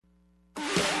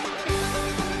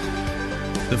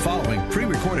The following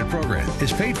pre-recorded program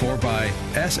is paid for by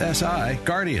SSI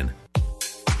Guardian.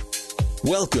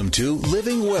 Welcome to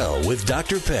Living Well with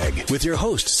Dr. Peg, with your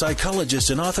host, psychologist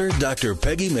and author, Dr.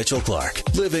 Peggy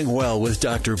Mitchell-Clark. Living Well with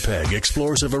Dr. Peg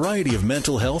explores a variety of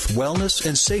mental health, wellness,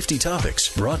 and safety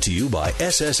topics. Brought to you by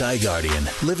SSI Guardian.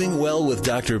 Living Well with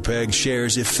Dr. Peg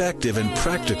shares effective and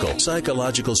practical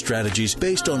psychological strategies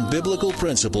based on biblical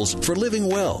principles for living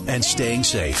well and staying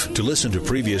safe. To listen to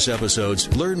previous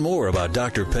episodes, learn more about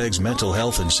Dr. Peg's mental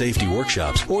health and safety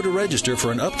workshops, or to register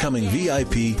for an upcoming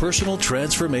VIP personal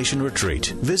transformation retreat,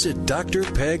 visit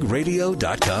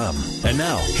drpegradio.com. And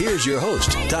now, here's your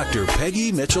host, Dr.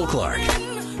 Peggy Mitchell-Clark.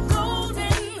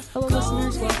 Hello,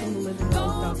 listeners. Welcome to Living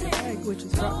Well with Dr. Peg, which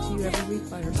is brought to you every week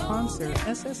by our sponsor,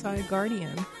 SSI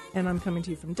Guardian. And I'm coming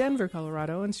to you from Denver,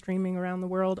 Colorado, and streaming around the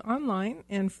world online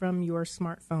and from your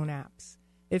smartphone apps.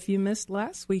 If you missed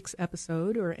last week's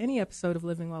episode or any episode of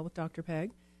Living Well with Dr.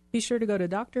 Peg, be sure to go to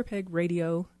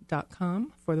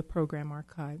drpegradio.com for the program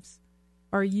archives.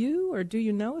 Are you or do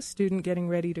you know a student getting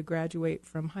ready to graduate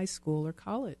from high school or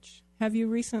college? Have you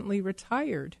recently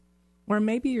retired? Or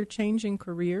maybe you're changing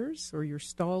careers or you're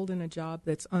stalled in a job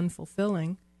that's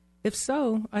unfulfilling. If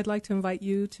so, I'd like to invite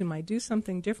you to my Do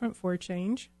Something Different for a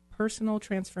Change Personal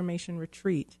Transformation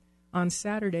Retreat on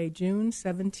Saturday, June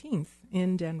 17th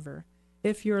in Denver.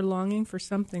 If you're longing for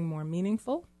something more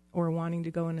meaningful or wanting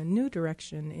to go in a new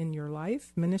direction in your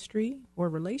life, ministry, or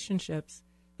relationships,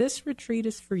 this retreat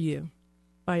is for you.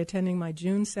 By attending my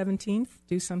June 17th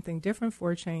Do Something Different for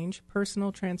a Change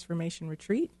Personal Transformation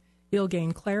Retreat, you'll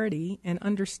gain clarity and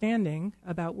understanding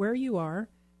about where you are,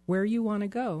 where you want to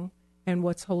go, and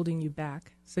what's holding you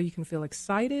back, so you can feel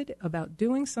excited about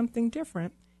doing something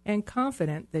different and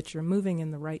confident that you're moving in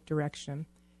the right direction.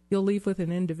 You'll leave with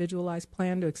an individualized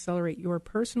plan to accelerate your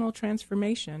personal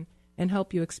transformation and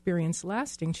help you experience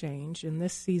lasting change in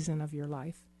this season of your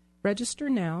life. Register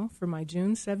now for my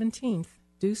June 17th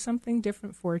Do Something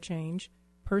Different for a Change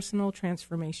Personal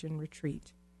Transformation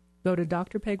Retreat. Go to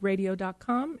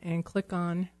drpegradio.com and click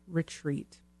on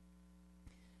Retreat.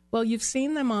 Well, you've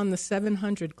seen them on the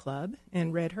 700 Club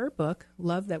and read her book,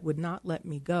 Love That Would Not Let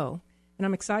Me Go. And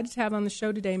I'm excited to have on the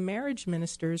show today marriage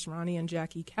ministers Ronnie and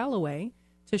Jackie Calloway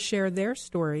to share their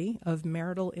story of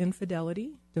marital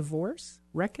infidelity, divorce,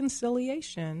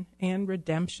 reconciliation, and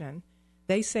redemption.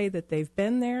 They say that they've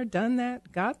been there, done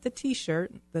that, got the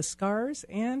T-shirt, the scars,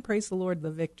 and praise the Lord,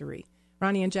 the victory.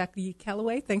 Ronnie and Jackie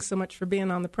Calloway, thanks so much for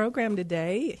being on the program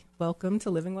today. Welcome to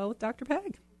Living Well with Dr.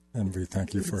 Peg. And we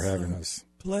thank you for having us.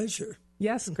 Pleasure.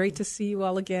 Yes, great to see you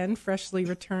all again, freshly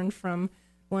returned from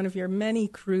one of your many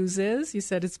cruises. You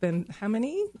said it's been how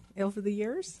many over the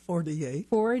years? 48.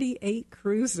 48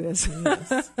 cruises.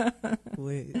 Yes.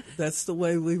 That's the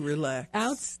way we relax.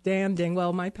 Outstanding.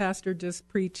 Well, my pastor just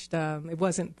preached, it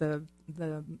wasn't the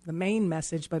main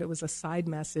message, but it was a side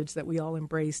message that we all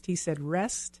embraced. He said,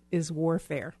 rest is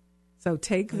warfare. So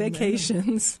take Amen.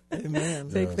 Vacations. Amen.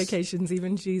 Take vacations.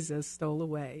 Even Jesus stole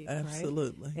away.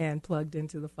 Absolutely. Right? And plugged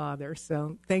into the Father.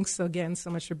 So thanks again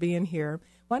so much for being here.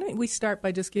 Why don't we start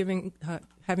by just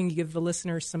having you give the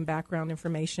listeners some background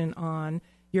information on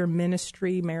your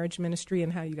ministry, marriage ministry,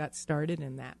 and how you got started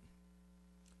in that.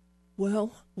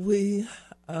 Well, we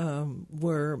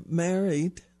were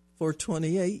married for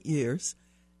 28 years,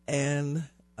 and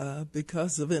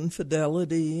because of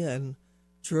infidelity and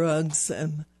drugs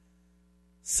and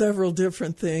several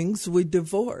different things, we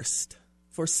divorced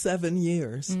for 7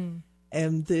 years.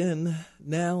 And then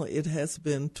now it has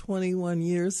been 21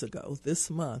 years ago this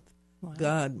month. Wow.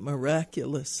 God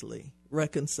miraculously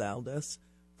reconciled us,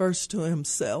 first to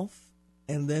himself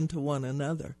and then to one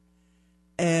another.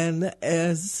 And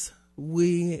as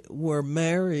we were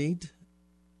married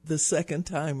the second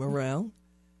time around,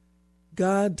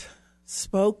 God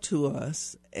spoke to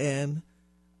us and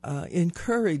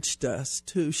encouraged us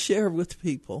to share with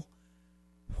people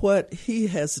what he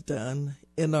has done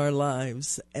in our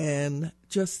lives and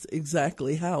just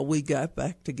exactly how we got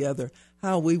back together,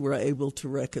 how we were able to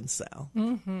reconcile.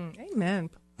 Mm-hmm. Amen.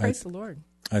 Praise the Lord.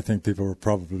 I think people were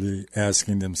probably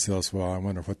asking themselves, well, I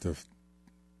wonder what the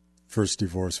first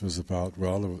divorce was about.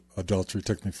 Well, adultery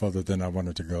took me further than I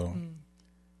wanted to go,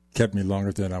 kept me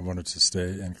longer than I wanted to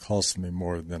stay, and cost me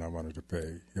more than I wanted to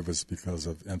pay. It was because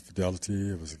of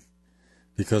infidelity. It was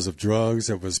because of drugs.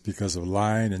 It was because of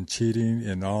lying and cheating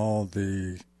and all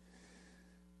the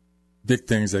big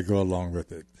things that go along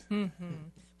with it. Mm-hmm.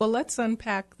 Well, let's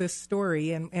unpack this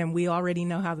story, and we already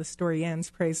know how the story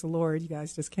ends. Praise the Lord. You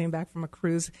guys just came back from a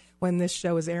cruise. When this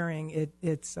show is airing,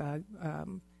 it's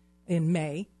in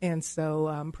May, and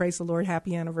so praise the Lord,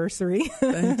 happy anniversary.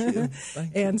 Thank you.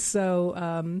 And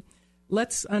so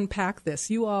let's unpack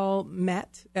this. You all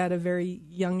met at a very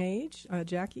young age,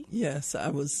 Jackie? Yes, I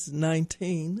was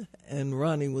 19 and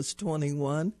Ronnie was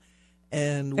 21.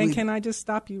 And can I just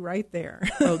stop you right there?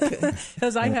 Okay.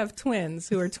 Because I have twins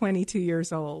who are 22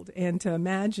 years old. And to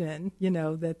imagine,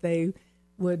 that they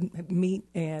would meet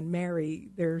and marry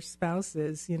their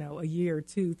spouses, a year,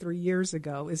 2, 3 years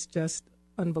ago is just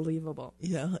unbelievable.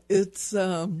 Yeah, it's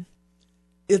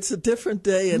a different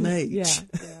day and age.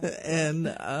 Yeah. And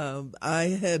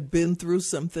I had been through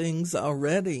some things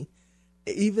already,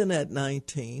 even at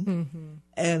 19. Mm-hmm.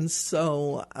 And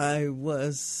so I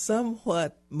was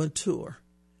somewhat mature.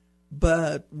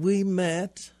 But we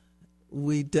met,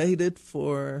 we dated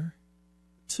for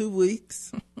 2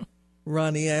 weeks.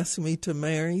 Ronnie asked me to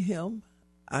marry him.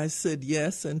 I said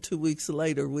yes, and 2 weeks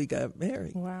later we got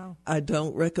married. Wow. I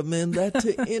don't recommend that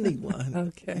to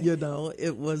anyone. Okay.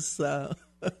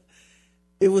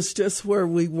 It was just where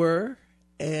we were,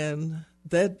 and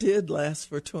that did last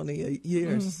for 28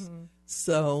 years. Mm-hmm.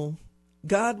 So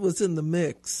God was in the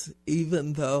mix,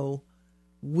 even though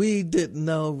we didn't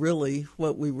know really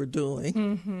what we were doing.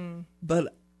 Mm-hmm.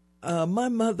 But my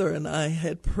mother and I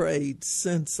had prayed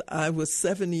since I was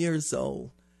 7 years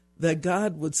old that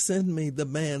God would send me the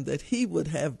man that he would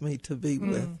have me to be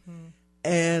with. Mm-hmm.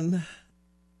 And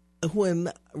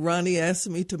when Ronnie asked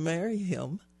me to marry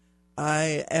him,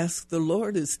 I asked the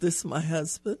Lord, is this my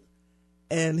husband?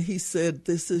 And he said,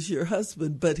 this is your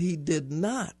husband. But he did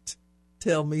not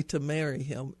tell me to marry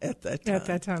him at that time. At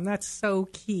that time. That's so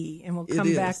key. And we'll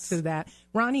come back to that.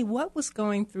 Ronnie, what was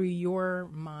going through your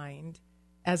mind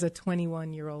as a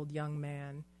 21-year-old young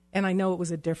man? And I know it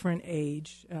was a different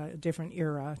age, a different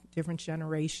era, different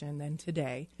generation than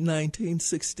today.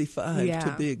 1965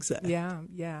 to be exact.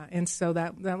 Yeah. And so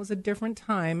that was a different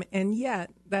time, and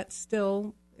yet that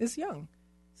still is young.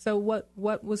 So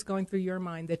what was going through your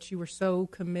mind that you were so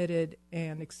committed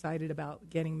and excited about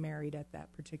getting married at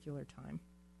that particular time?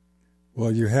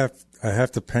 Well, I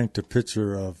have to paint a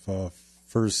picture of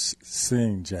first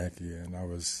seeing Jackie, and I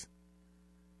was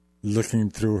looking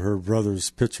through her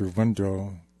brother's picture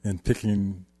window and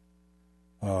picking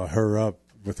her up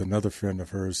with another friend of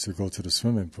hers to go to the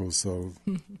swimming pool. So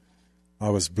I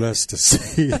was blessed to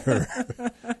see her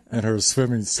in her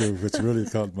swimming suit, which really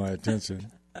caught my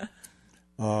attention.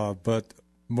 But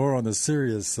more on the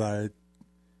serious side,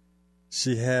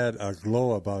 she had a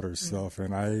glow about herself,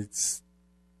 and I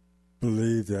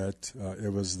believe that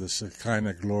it was the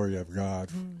Shekinah glory of God.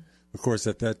 Of course,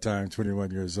 at that time, 21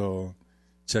 years old,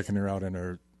 checking her out in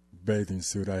her bathing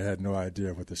suit, I had no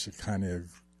idea what the Shekinah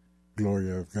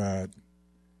glory of God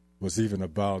was even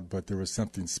about, but there was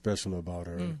something special about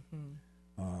her.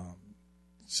 Mm-hmm.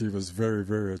 She was very,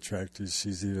 very attractive.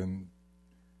 She's even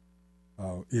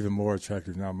more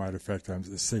attractive now. Matter of fact,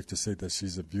 it's safe to say that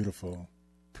she's a beautiful,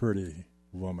 pretty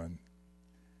woman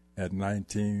at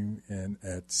 19 and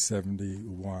at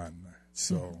 71.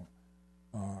 So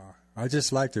I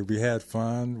just liked her. We had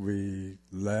fun. We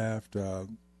laughed.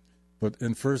 But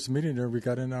in first meeting her, we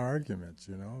got in our arguments,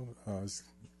 it was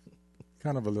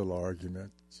kind of a little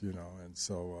argument, and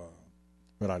so,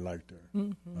 but I liked her.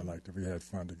 Mm-hmm. I liked her. We had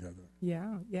fun together.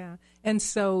 Yeah. And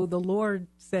so the Lord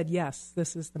said, yes,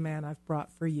 this is the man I've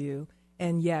brought for you,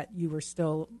 and yet you were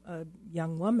still a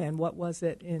young woman. What was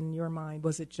it in your mind?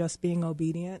 Was it just being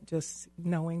obedient, just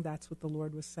knowing that's what the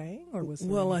Lord was saying, or was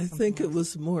Well, I think it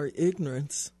was more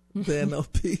ignorance than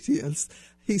obedience.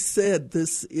 He said,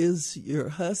 this is your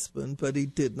husband, but he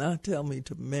did not tell me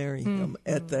to marry him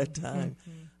at that time.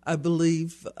 I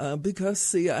believe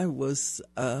because, I was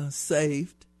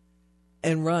saved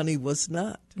and Ronnie was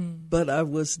not. But I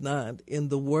was not in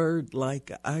the Word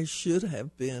like I should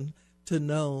have been to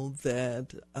know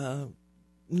that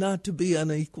not to be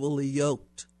unequally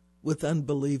yoked with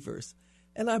unbelievers.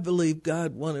 And I believe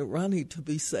God wanted Ronnie to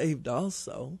be saved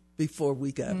also before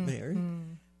we got married.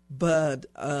 But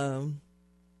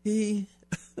he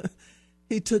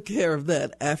took care of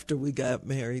that after we got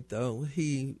married, though.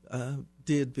 He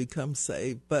did become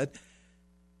saved. But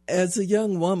as a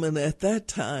young woman at that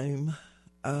time,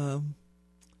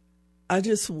 I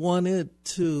just wanted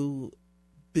to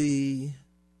be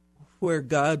where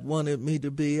God wanted me to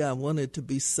be. I wanted to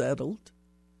be settled.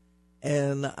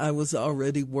 And I was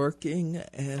already working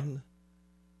and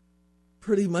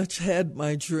pretty much had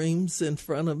my dreams in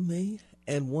front of me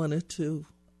and wanted to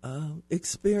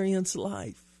experience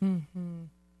life. Mm-hmm.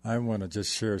 I want to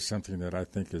just share something that I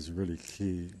think is really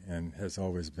key and has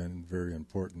always been very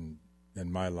important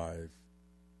in my life,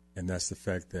 and that's the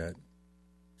fact that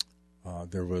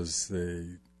there was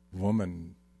a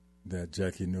woman that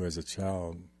Jackie knew as a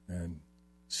child and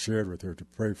shared with her to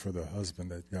pray for the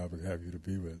husband that God would have you to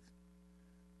be with.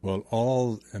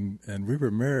 Well, and we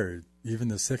were married even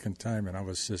the second time, and I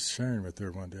was just sharing with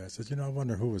her one day. I said, I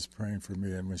wonder who was praying for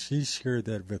me. And when she shared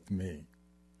that with me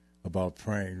about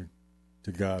praying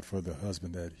to God for the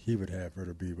husband that he would have her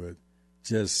to be with,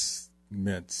 just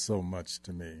meant so much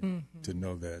to me to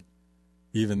know that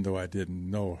even though I didn't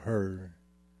know her,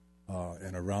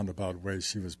 in a roundabout way,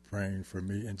 she was praying for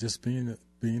me and just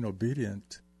being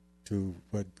obedient to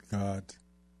what God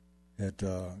had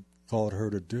called her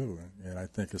to do. And I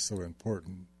think it's so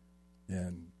important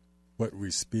in what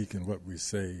we speak and what we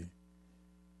say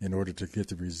in order to get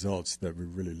the results that we're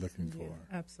really looking for.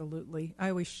 Absolutely. I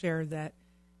always share that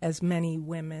as many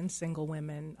women, single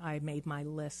women, I made my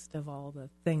list of all the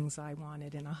things I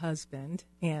wanted in a husband,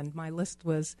 and my list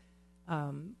was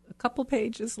a couple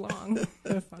pages long,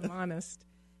 if I'm honest.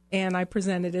 And I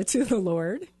presented it to the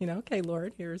Lord. Okay,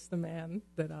 Lord, here's the man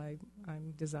that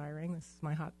I'm desiring. This is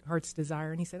my heart's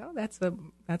desire. And he said, oh, that's a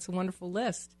wonderful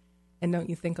list. And don't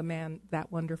you think a man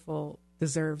that wonderful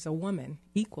deserves a woman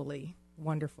equally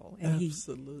wonderful? And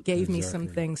Absolutely. He gave me some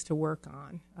things to work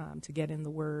on, to get in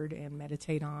the Word and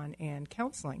meditate on, and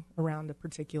counseling around a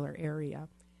particular area.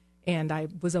 And I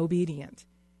was obedient.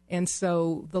 And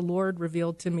so the Lord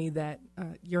revealed to me that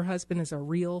your husband is a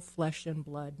real flesh and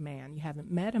blood man. You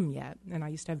haven't met him yet. And I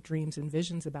used to have dreams and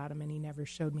visions about him, and he never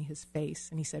showed me his face.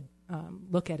 And he said,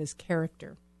 look at his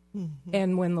character. Mm-hmm.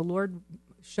 And when the Lord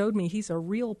showed me he's a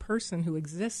real person who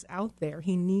exists out there,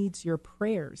 he needs your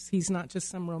prayers. He's not just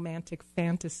some romantic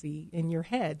fantasy in your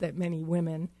head that many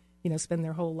women, spend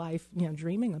their whole life,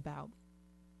 dreaming about.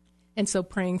 And so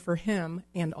praying for him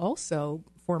and also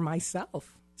for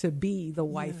myself to be the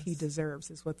wife he deserves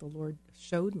is what the Lord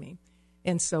showed me.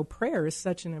 And so prayer is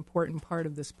such an important part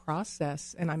of this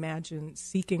process. And I imagine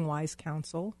seeking wise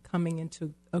counsel, coming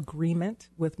into agreement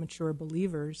with mature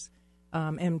believers,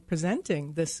 and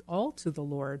presenting this all to the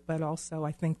Lord. But also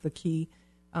I think the key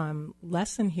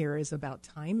lesson here is about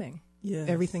timing. Yes.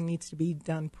 Everything needs to be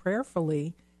done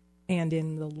prayerfully and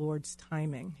in the Lord's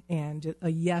timing. And a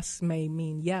yes may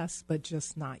mean yes, but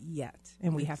just not yet.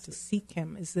 And we have to seek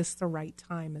him. Is this the right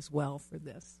time as well for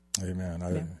this? Amen.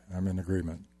 I'm in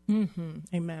agreement. Mm-hmm.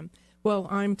 Amen. Well,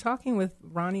 I'm talking with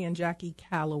Ronnie and Jackie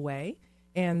Calloway,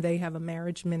 and they have a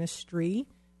marriage ministry,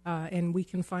 and we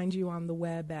can find you on the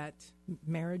web at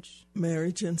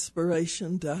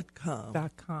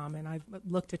marriageinspiration.com. And I've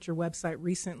looked at your website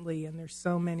recently, and there's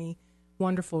so many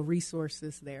wonderful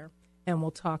resources there. And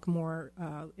we'll talk more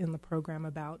in the program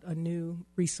about a new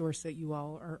resource that you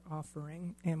all are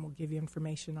offering, and we'll give you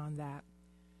information on that.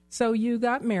 So you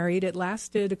got married. It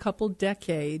lasted a couple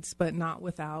decades, but not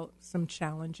without some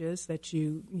challenges that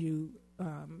you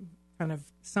kind of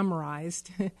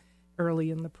summarized early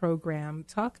in the program.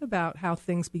 Talk about how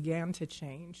things began to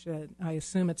change. I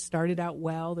assume it started out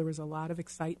well. There was a lot of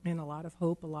excitement, a lot of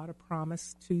hope, a lot of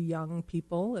promise to young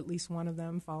people, at least one of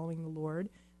them following the Lord,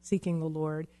 seeking the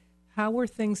Lord. How were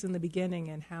things in the beginning,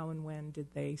 and how and when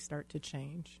did they start to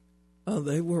change? Oh,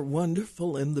 they were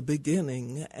wonderful in the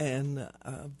beginning and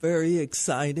very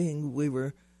exciting. We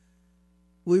were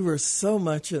so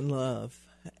much in love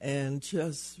and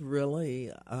just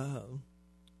really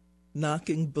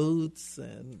knocking boots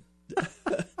and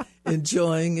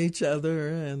enjoying each other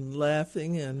and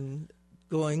laughing and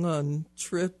going on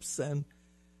trips. And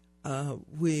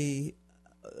the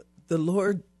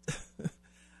Lord,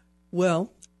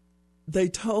 well, they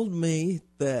told me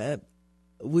that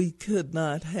we could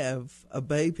not have a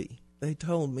baby. They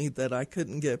told me that I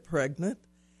couldn't get pregnant,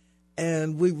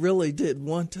 and we really did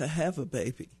want to have a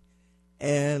baby.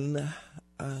 And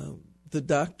the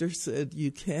doctor said,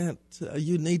 you can't,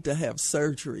 you need to have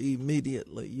surgery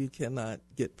immediately. You cannot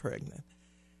get pregnant.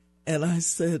 And I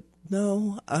said,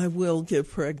 no, I will get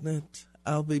pregnant.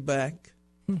 I'll be back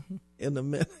in a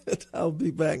minute. I'll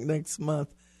be back next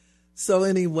month. So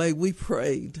anyway, we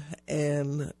prayed,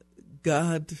 and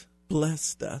God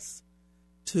blessed us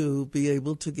to be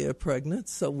able to get pregnant.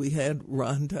 So we had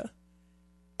Rhonda,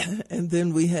 and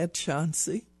then we had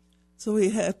Chauncey. So we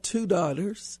had 2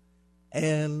 daughters,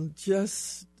 and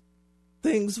just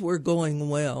things were going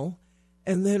well.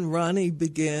 And then Ronnie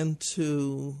began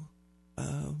to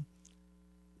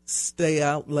stay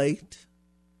out late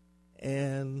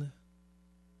and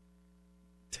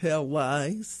tell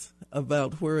lies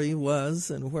about where he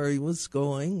was and where he was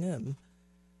going. And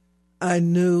I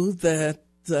knew that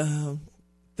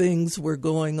things were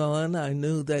going on. I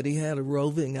knew that he had a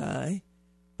roving eye,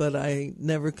 but I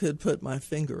never could put my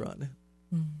finger on it.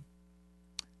 Mm-hmm.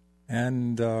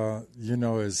 And,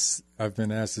 as I've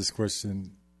been asked this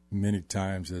question many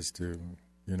times as to,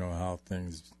 how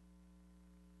things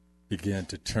began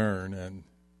to turn. And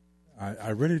I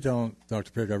really don't,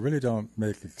 Dr. Pegg, I really don't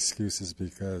make excuses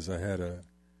because I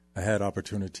had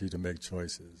opportunity to make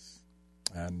choices.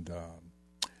 And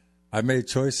I made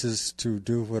choices to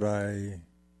do what I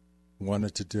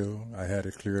wanted to do. I had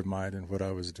a clear mind in what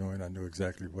I was doing. I knew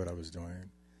exactly what I was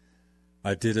doing.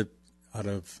 I did it out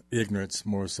of ignorance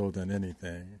more so than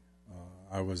anything.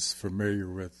 I was familiar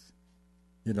with,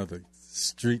 the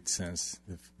street sense,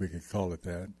 if we could call it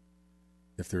that,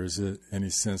 if there is any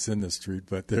sense in the street.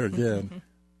 But there again,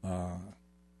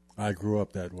 I grew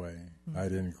up that way. I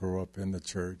didn't grow up in the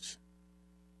church.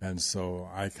 And so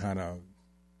I kind of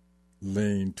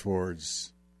leaned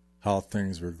towards how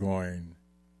things were going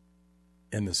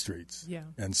in the streets. Yeah.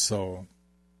 And so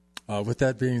with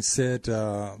that being said,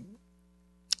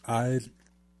 I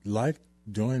liked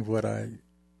doing what I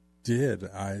did.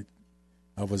 I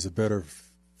was a better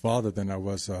father than I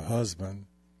was a husband.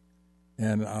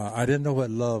 And I didn't know what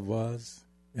love was.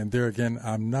 And there again,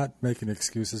 I'm not making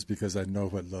excuses because I know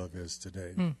what love is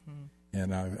today.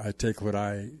 And I take what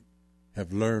I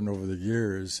have learned over the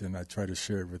years and I try to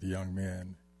share it with young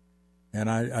men. And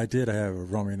I did have a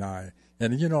roaming eye.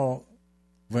 And,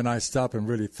 when I stop and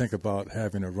really think about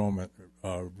having a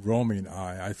roaming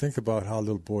eye, I think about how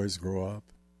little boys grow up.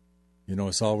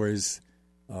 It's always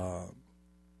the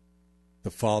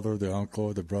father, the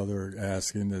uncle, the brother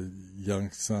asking the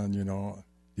young son, do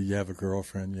you have a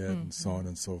girlfriend yet, and so on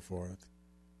and so forth.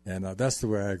 And that's the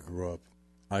way I grew up.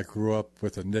 I grew up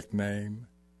with a nickname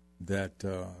that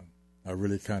I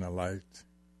really kind of liked.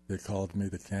 They called me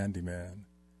the Candy Man.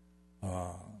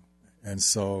 And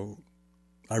so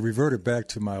I reverted back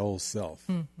to my old self,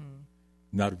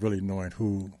 not really knowing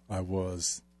who I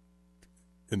was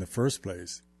in the first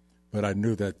place, but I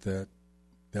knew that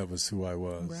was who I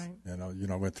was. Right.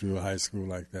 And I went through high school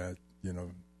like that,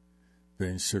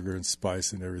 being sugar and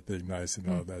spice and everything nice and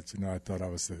all that. I thought I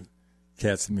was the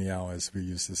cat's meow, as we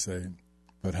used to say,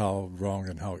 but how wrong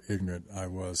and how ignorant I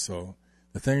was. So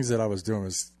the things that I was doing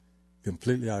was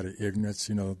completely out of ignorance.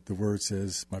 The word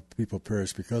says, my people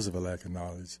perish because of a lack of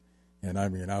knowledge. And I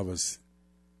mean, I was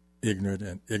ignorant,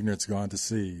 and ignorance gone to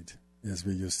seed, as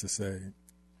we used to say.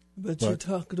 But you're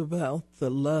talking about the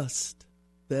lust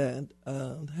that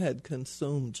had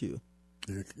consumed you.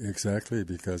 Exactly,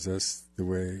 because that's the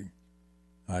way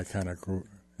I kind of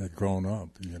had grown up.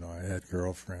 I had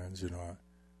girlfriends.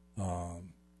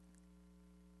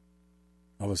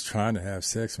 I was trying to have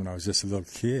sex when I was just a little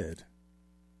kid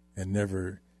and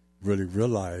never really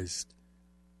realized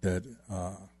that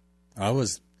I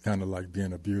was kind of like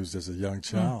being abused as a young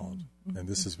child. And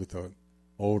this is with an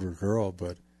older girl,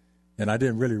 and I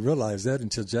didn't really realize that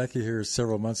until Jackie here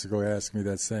several months ago asked me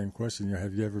that same question.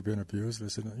 Have you ever been abused? I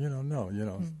said,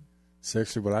 no,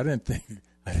 sexually, but I didn't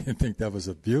think that was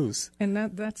abuse. And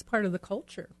that's part of the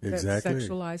culture Exactly. that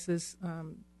sexualizes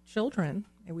children,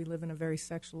 and we live in a very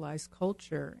sexualized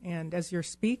culture. And as you're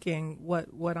speaking,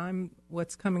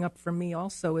 what's coming up for me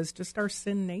also is just our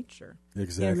sin nature.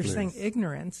 Exactly. You're saying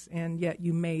ignorance, and yet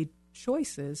you made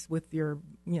choices with your,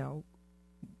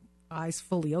 eyes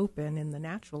fully open, in the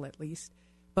natural at least,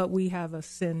 but we have a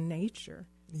sin nature.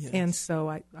 Yes. And so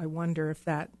I wonder if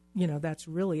that, that's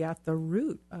really at the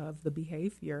root of the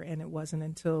behavior, and it wasn't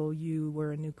until you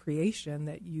were a new creation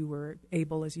that you were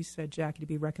able, as you said, Jackie, to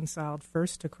be reconciled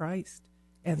first to Christ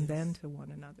and then to one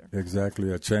another.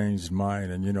 Exactly, a changed mind,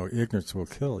 and ignorance will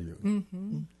kill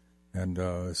you. And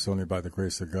it's only by the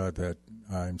grace of God that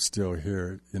I'm still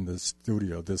here in the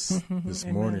studio this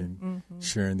morning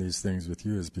sharing these things with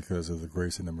you, is because of the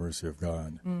grace and the mercy of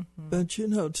God. But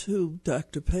too,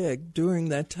 Dr. Pegg, during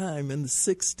that time in the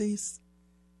 60s,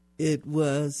 it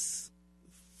was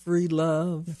free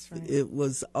love. That's right. It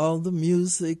was all the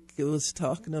music. It was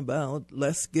talking about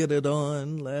let's get it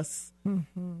on,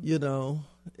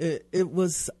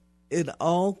 it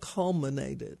all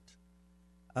culminated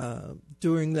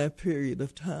during that period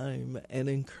of time and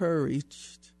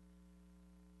encouraged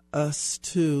us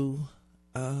to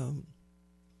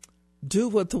do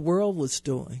what the world was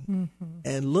doing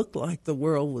and look like the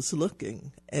world was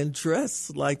looking and dress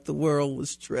like the world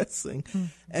was dressing.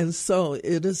 And so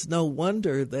it is no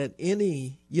wonder that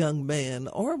any young man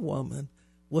or woman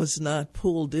was not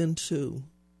pulled into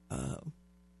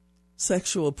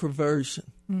sexual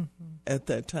perversion at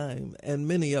that time, and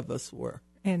many of us were.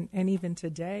 And even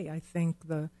today, I think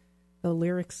the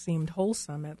lyrics seemed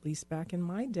wholesome, at least back in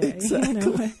my day.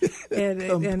 Exactly.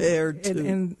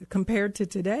 And compared to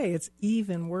today, it's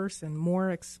even worse and more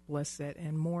explicit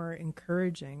and more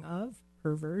encouraging of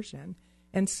perversion.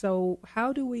 And so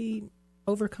how do we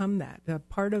overcome that?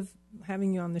 Part of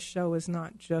having you on the show is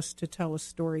not just to tell a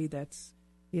story that's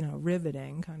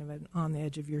riveting, kind of on the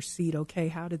edge of your seat. Okay,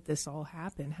 how did this all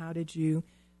happen? How did you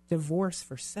divorce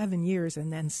for 7 years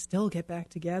and then still get back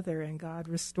together, and God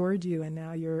restored you, and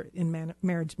now you're in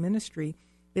marriage ministry?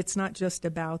 It's not just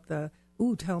about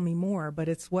tell me more, but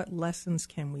it's what lessons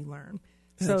can we learn?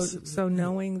 So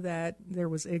knowing that there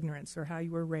was ignorance or how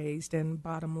you were raised, and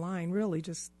bottom line, really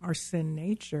just our sin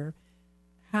nature,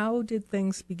 how did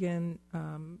things begin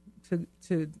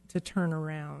to turn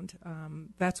around?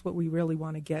 That's what we really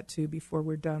want to get to before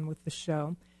we're done with the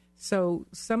show. So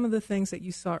some of the things that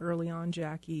you saw early on,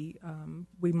 Jackie,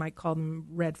 we might call them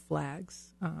red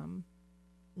flags.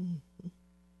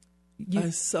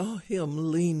 I saw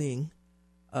him leaning,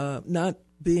 not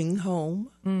being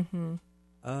home,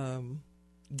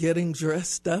 getting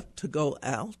dressed up to go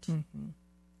out,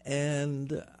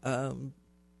 and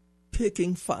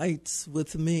picking fights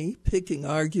with me, picking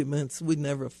arguments. We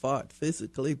never fought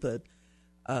physically, but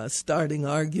starting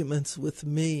arguments with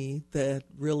me that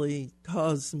really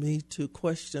caused me to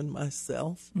question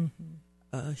myself.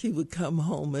 He would come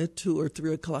home at 2 or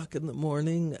 3 o'clock in the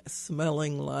morning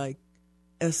smelling like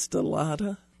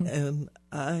Estelada, and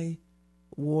I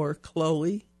wore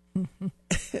Chloe.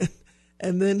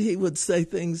 And then he would say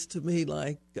things to me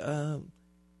like,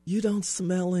 you don't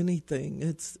smell anything.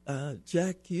 It's,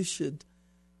 Jack, you should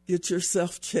get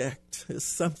yourself checked. There's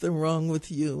something wrong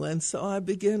with you. And so I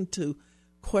began to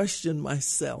question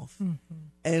myself.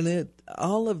 And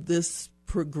all of this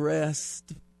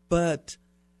progressed, but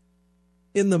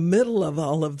in the middle of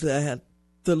all of that,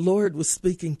 the Lord was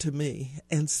speaking to me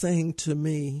and saying to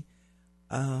me,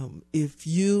 if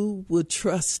you would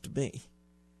trust me.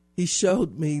 He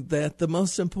showed me that the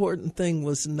most important thing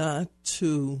was not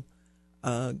to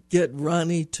get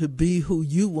Ronnie to be who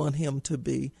you want him to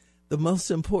be. The most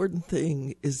important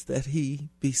thing is that he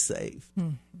be saved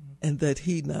and that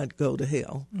he not go to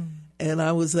hell. And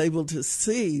I was able to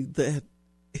see that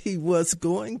he was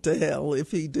going to hell if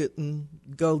he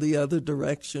didn't go the other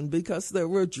direction, because there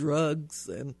were drugs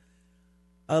and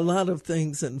a lot of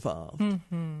things involved.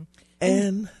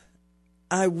 And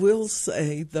I will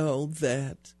say, though,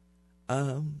 that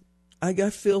I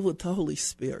got filled with the Holy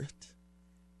Spirit.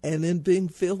 And in being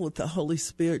filled with the Holy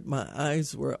Spirit, my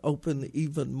eyes were open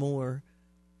even more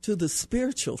to the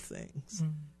spiritual things.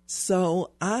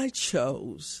 So I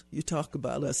chose, you talk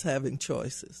about us having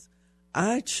choices,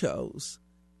 I chose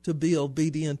to be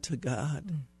obedient to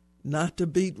God, not to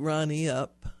beat Ronnie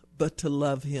up, but to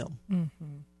love him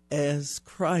as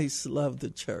Christ loved the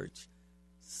church.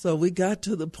 So we got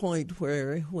to the point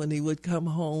where when he would come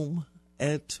home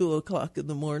at 2 o'clock in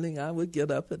the morning, I would get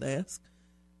up and ask,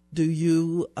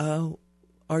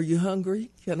 are you hungry?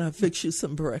 Can I fix you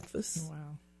some breakfast?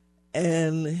 Wow.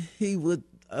 And he would,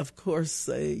 of course,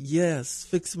 say, yes,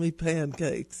 fix me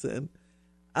pancakes. And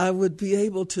I would be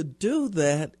able to do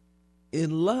that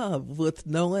in love with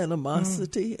no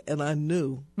animosity, and I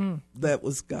knew that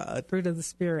was God. Fruit of the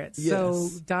Spirit. Yes. So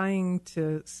dying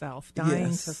to self,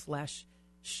 dying to flesh,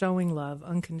 showing love,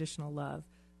 unconditional love.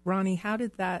 Ronnie, how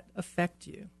did that affect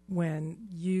you when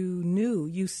you knew,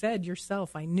 you said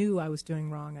yourself, I knew I was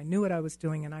doing wrong, I knew what I was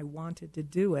doing, and I wanted to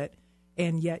do it,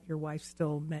 and yet your wife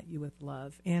still met you with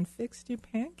love and fixed your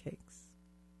pancakes?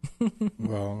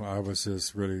 Well, I was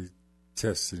just really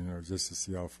testing, just to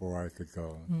see how far I could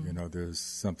go. There's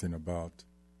something about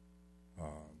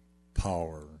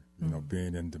power,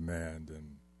 being in demand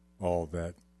and all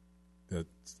that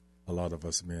a lot of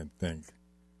us men think.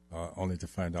 Only to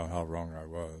find out how wrong I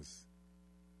was.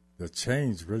 The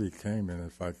change really came, and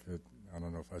if I could, I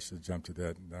don't know if I should jump to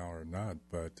that now or not,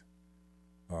 but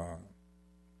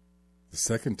the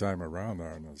second time around,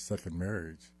 on the second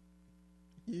marriage.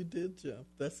 You did jump.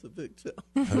 That's a big jump.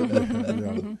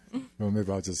 Yeah. Well,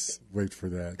 maybe I'll just wait for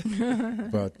that.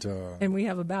 But and we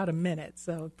have about a minute,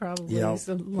 so probably it's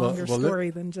a longer story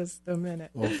than just a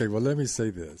minute. Okay, well, let me say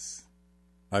this.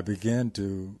 I began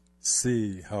to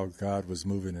see how God was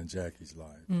moving in Jackie's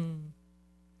life.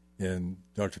 And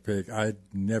Dr. Peg, I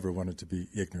never wanted to be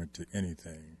ignorant to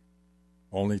anything,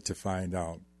 only to find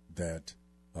out that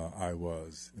I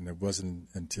was. And it wasn't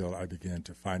until I began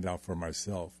to find out for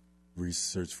myself,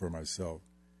 research for myself,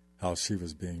 how she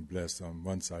was being blessed on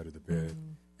one side of the bed,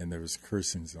 and there was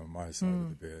cursings on my side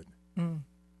of the bed.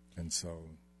 And so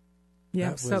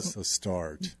that was a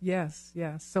start. Yes.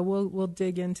 So we'll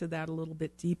dig into that a little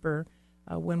bit deeper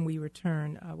when we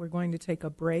return. We're going to take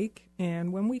a break,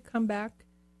 and when we come back,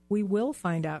 we will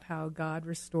find out how God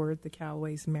restored the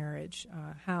Calloway's marriage,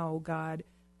 how God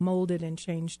molded and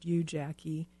changed you,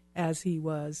 Jackie, as he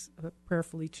was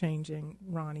prayerfully changing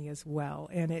Ronnie as well.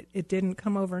 And it didn't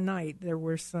come overnight. There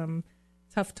were some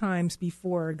tough times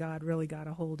before God really got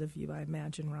a hold of you, I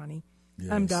imagine, Ronnie.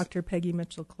 Yes. I'm Dr. Peggy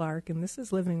Mitchell-Clark, and this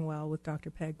is Living Well with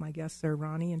Dr. Peg. My guests are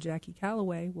Ronnie and Jackie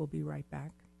Calloway. We'll be right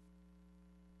back.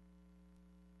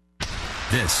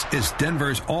 This is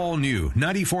Denver's all-new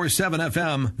 94.7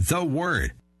 FM, The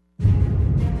Word.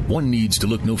 One needs to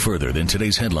look no further than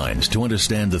today's headlines to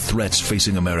understand the threats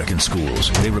facing American schools.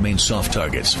 They remain soft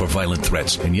targets for violent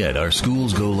threats, and yet our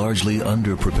schools go largely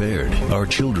underprepared. Our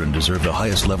children deserve the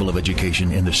highest level of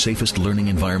education in the safest learning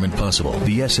environment possible.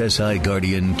 The SSI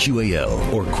Guardian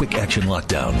QAL, or Quick Action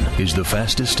Lockdown, is the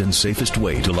fastest and safest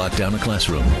way to lock down a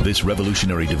classroom. This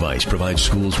revolutionary device provides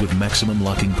schools with maximum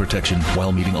locking protection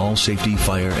while meeting all safety,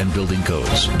 fire, and building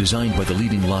codes. Designed by the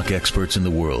leading lock experts in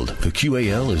the world, the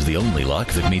QAL is the only lock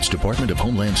that meets Department of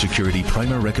Homeland Security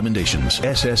primer recommendations.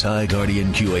 SSI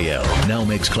Guardian QAL now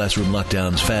makes classroom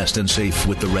lockdowns fast and safe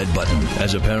with the red button.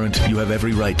 As a parent, you have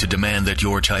every right to demand that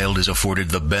your child is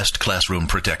afforded the best classroom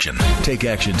protection. Take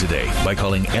action today by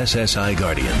calling SSI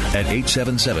Guardian at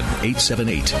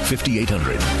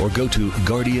 877-878-5800 or go to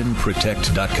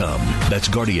GuardianProtect.com. That's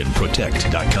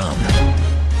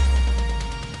GuardianProtect.com.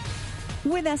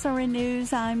 With SRN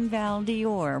News, I'm Val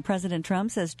Dior. President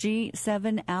Trump says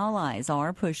G7 allies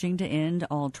are pushing to end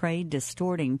all trade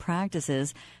distorting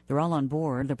practices. They're all on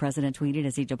board, the president tweeted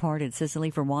as he departed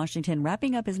Sicily for Washington,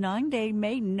 wrapping up his 9-day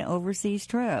maiden overseas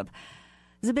trip.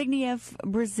 Zbigniew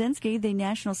Brzezinski, the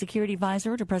national security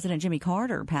advisor to President Jimmy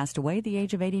Carter, passed away at the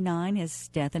age of 89. His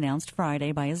death announced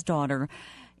Friday by his daughter.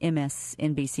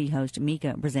 MSNBC host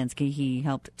Mika Brzezinski, he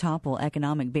helped topple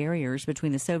economic barriers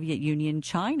between the Soviet Union,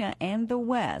 China, and the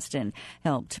West, and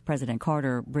helped President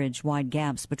Carter bridge wide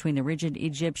gaps between the rigid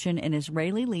Egyptian and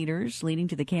Israeli leaders, leading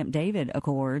to the Camp David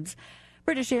Accords.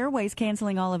 British Airways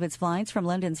canceling all of its flights from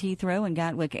London's Heathrow and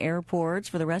Gatwick airports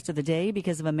for the rest of the day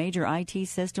because of a major IT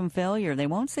system failure. They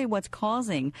won't say what's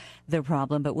causing the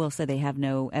problem, but will say they have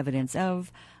no evidence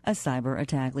of a cyber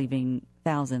attack, leaving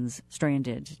thousands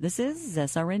stranded. This is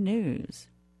SRN News.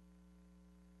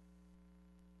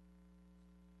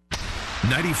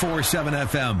 94.7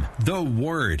 FM, The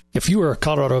Word. If you are a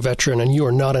Colorado veteran and you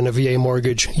are not in a VA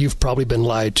mortgage, you've probably been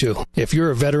lied to. If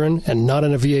you're a veteran and not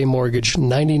in a VA mortgage,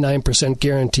 99%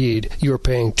 guaranteed, you are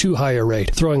paying too high a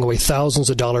rate, throwing away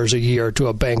thousands of dollars a year to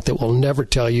a bank that will never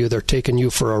tell you they're taking you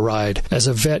for a ride. As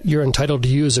a vet, you're entitled to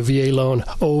use a VA loan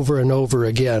over and over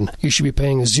again. You should be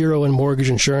paying zero in mortgage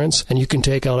insurance, and you can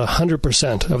take out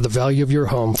 100% of the value of your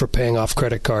home for paying off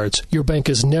credit cards. Your bank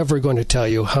is never going to tell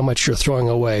you how much you're throwing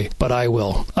away, but I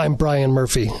will. I'm Brian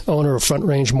Murphy, owner of Front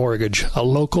Range Mortgage, a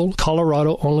local,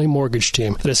 Colorado-only mortgage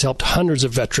team that has helped hundreds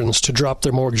of veterans to drop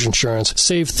their mortgage insurance,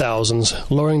 save thousands,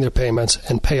 lowering their payments,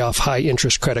 and pay off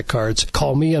high-interest credit cards.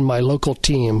 Call me and my local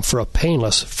team for a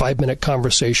painless 5-minute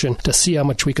conversation to see how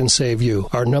much we can save you.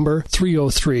 Our number,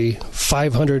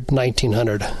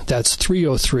 303-500-1900. That's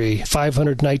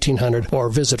 303-500-1900, or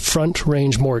visit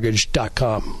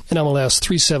frontrangemortgage.com. NMLS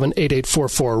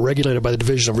 378844, regulated by the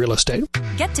Division of Real Estate.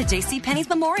 Get to JCPenney's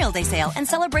Memorial Day sale and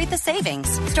celebrate the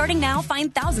savings. Starting now,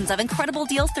 find thousands of incredible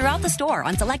deals throughout the store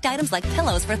on select items like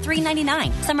pillows for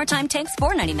 $3.99, summertime tanks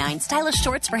 $4.99, stylish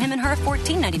shorts for him and her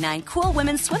 $14.99, cool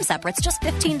women's swim separates just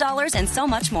 $15, and so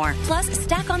much more. Plus,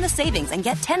 stack on the savings and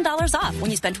get $10 off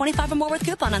when you spend $25 or more with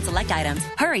coupon on select items.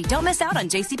 Hurry, don't miss out on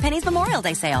JCPenney's Memorial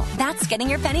Day sale. That's getting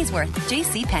your pennies worth.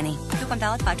 JCPenney. Coupon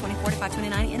valid 5/24 to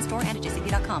 5/29 in store and at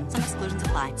jcp.com. Some exclusions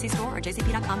apply. See store or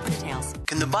jcp.com for details.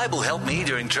 Can the Bible help me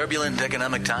during turbulent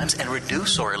economic times and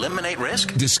reduce or eliminate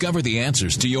risk? Discover the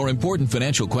answers to your important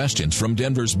financial questions from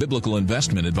Denver's biblical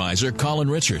investment advisor, Colin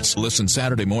Richards. Listen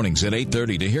Saturday mornings at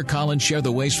 8:30 to hear Colin share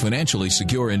the ways financially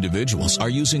secure individuals are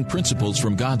using principles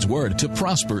from God's Word to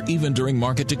prosper even during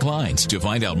market declines. To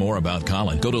find out more about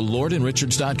Colin, go to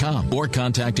lordandrichards.com or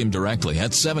contact him directly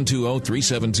at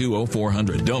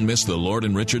 720-372-0400. Don't miss the Lord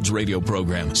and Richards radio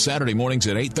program, Saturday mornings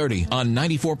at 8:30 on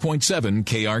 94.7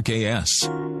 KRKS.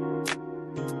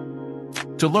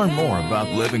 To learn more about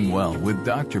living well with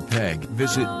Dr. Peg,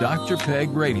 visit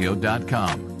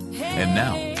drpegradio.com. And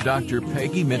now, Dr.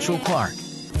 Peggy Mitchell-Clark.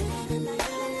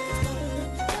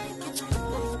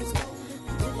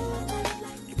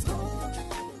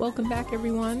 Welcome back,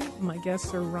 everyone. My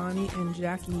guests are Ronnie and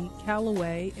Jackie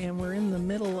Calloway, and we're in the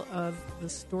middle of the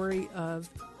story of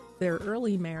their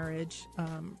early marriage,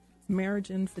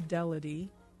 marriage infidelity,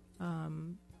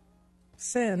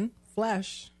 sin,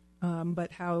 flesh,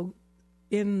 but how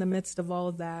in the midst of all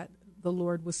of that, the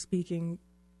Lord was speaking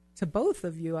to both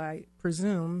of you, I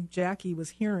presume. Jackie was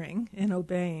hearing and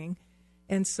obeying.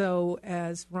 And so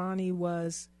as Ronnie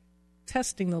was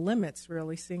testing the limits,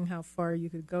 really, seeing how far you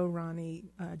could go,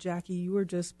 Ronnie, Jackie, you were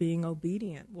just being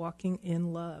obedient, walking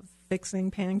in love,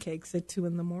 fixing pancakes at 2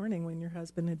 a.m. when your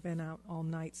husband had been out all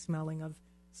night smelling of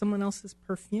someone else's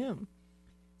perfume.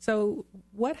 So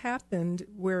what happened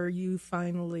where you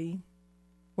finally,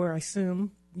 or I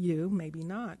assume you, maybe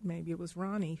not, maybe it was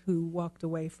Ronnie who walked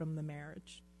away from the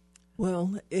marriage?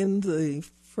 Well,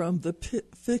 from the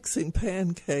fixing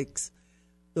pancakes,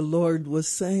 the Lord was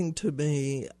saying to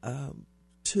me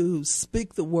to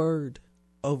speak the word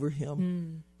over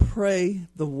him, pray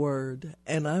the word,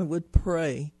 and I would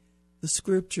pray the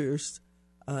scriptures,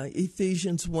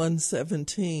 Ephesians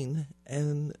 1:17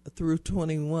 and through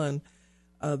 21.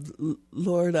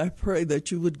 Lord, I pray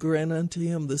that you would grant unto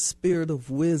him the spirit of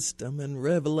wisdom and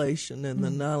revelation and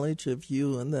the knowledge of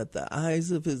you, and that the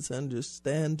eyes of his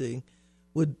understanding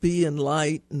would be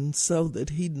enlightened, so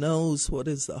that he knows what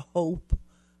is the hope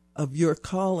of your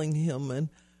calling him. And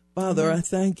Father, I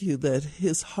thank you that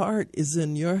his heart is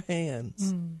in your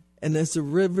hands, and as the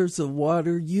rivers of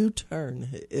water, you turn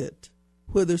it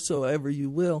whithersoever you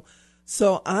will.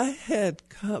 So I had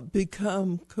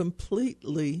become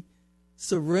completely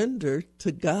surrendered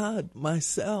to God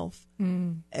myself,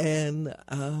 and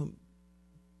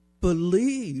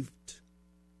believed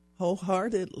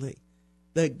wholeheartedly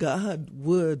that God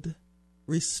would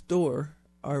restore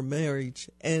our marriage.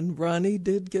 And Ronnie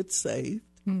did get saved.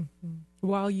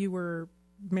 While you were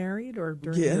married or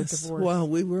during the Yes, divorce? while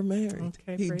we were married.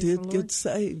 Okay, he praise did the Lord. get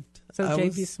saved. So it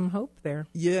gave you some hope there.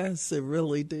 Yes, it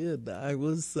really did. I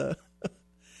was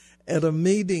at a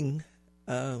meeting,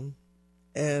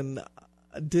 and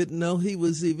I didn't know he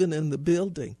was even in the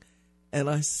building. And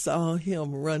I saw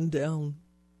him run down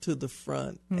to the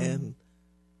front and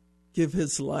give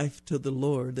his life to the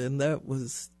Lord. And that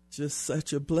was just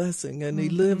such a blessing. And he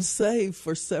lived saved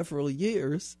for several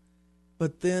years.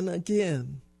 But then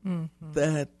again,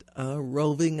 that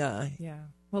roving eye. Yeah.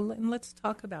 Well, and let's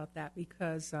talk about that,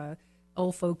 because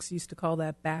old folks used to call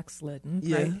that backslidden.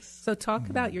 Yes. Right? So talk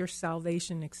about your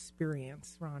salvation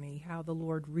experience, Ronnie, how the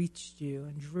Lord reached you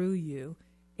and drew you,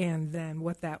 and then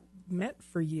what that meant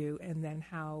for you, and then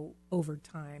how over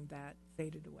time that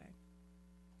faded away.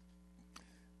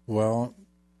 Well,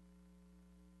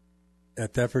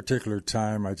 at that particular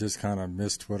time, I just kind of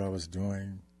missed what I was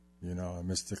doing. You know, I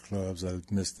missed the clubs, I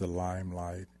missed the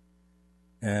limelight.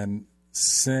 And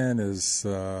sin is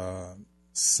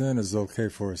okay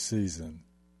for a season.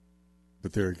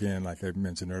 But there again, like I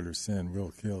mentioned earlier, sin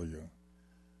will kill you.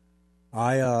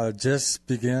 I just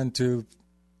began to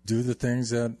do the things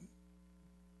that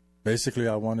basically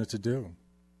I wanted to do.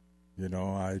 You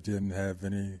know, I didn't have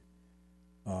any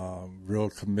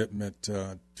real commitment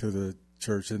to the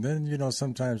church. And then, you know,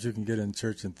 sometimes you can get in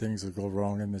church and things will go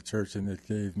wrong in the church, and it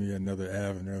gave me another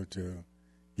avenue to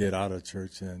get out of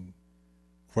church and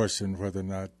question whether or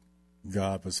not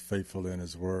God was faithful in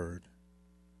his word.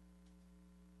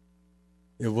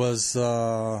 It was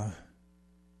after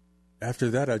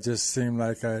that it just seemed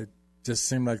like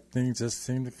things just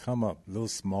seemed to come up, little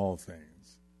small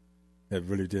things that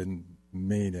really didn't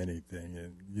mean anything,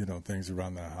 and you know, things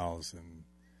around the house and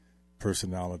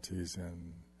personalities,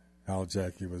 and how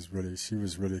Jackie was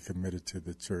really committed to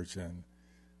the church, and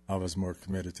I was more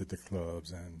committed to the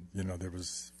clubs, and you know, there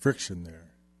was friction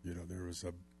there. You know, there was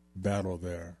a battle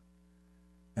there.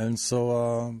 And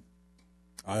so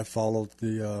I followed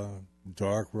the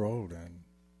dark road, and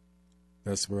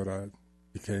that's what I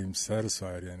became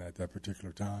satisfied in at that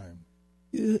particular time.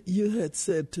 You had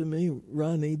said to me,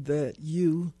 Ronnie, that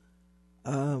you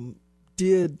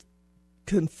did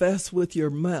confess with your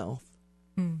mouth,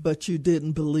 but you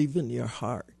didn't believe in your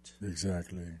heart.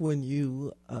 Exactly. When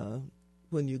you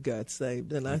got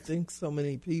saved. And I think so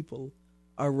many people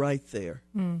are right there.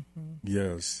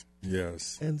 Yes.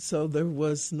 And so there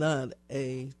was not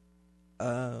a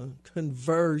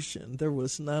conversion. There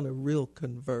was not a real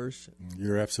conversion.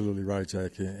 You're absolutely right,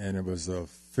 Jackie. And it was a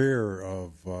fear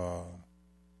of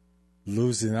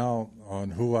losing out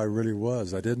on who I really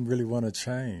was. I didn't really want to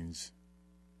change.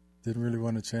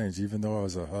 Even though I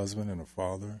was a husband and a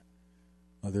father.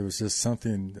 There was just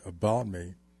something about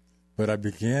me. But I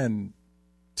began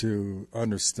to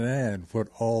understand what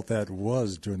all that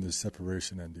was during the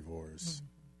separation and divorce.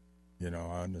 You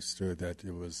know, I understood that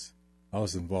I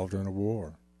was involved in a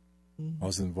war. I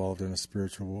was involved in a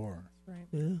spiritual war. Right.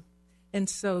 Yeah. And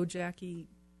so, Jackie,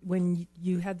 when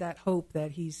you had that hope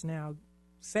that he's now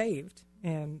saved,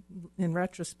 and in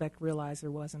retrospect realized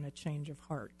there wasn't a change of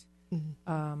heart,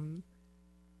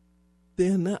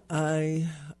 then I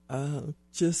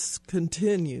just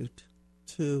continued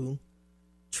to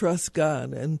trust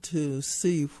God and to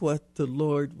see what the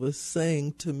Lord was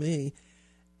saying to me.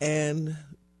 And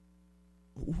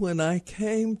when I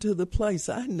came to the place,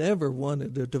 I never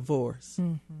wanted a divorce.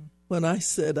 When I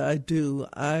said I do,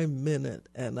 I meant it,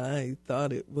 and I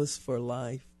thought it was for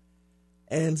life.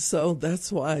 And so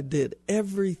that's why I did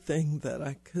everything that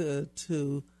I could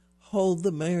to hold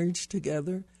the marriage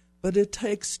together. But it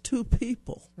takes two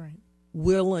people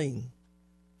willing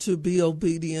to be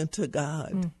obedient to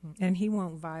God. Mm-hmm. And he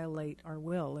won't violate our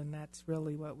will, and that's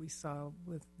really what we saw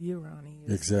with you, Ronnie.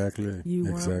 Exactly.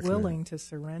 You weren't willing to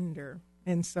surrender.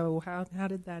 And so how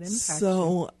did that impact you?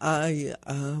 So I,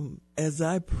 as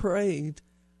I prayed,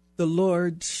 the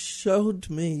Lord showed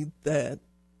me that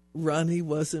Ronnie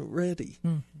wasn't ready.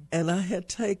 Mm-hmm. And I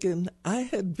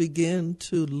had begun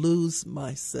to lose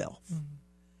myself. Mm-hmm.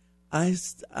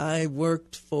 I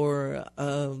worked for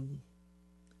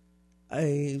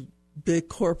a big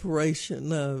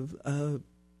corporation, a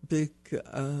big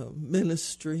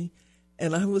ministry,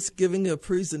 and I was giving a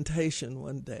presentation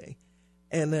one day.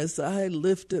 And as I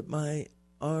lifted my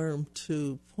arm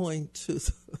to point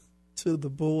to the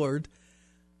board,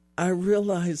 I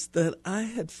realized that I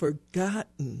had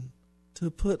forgotten to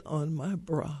put on my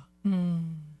bra.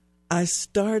 Mm. I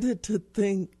started to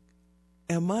think,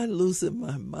 am I losing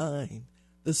my mind?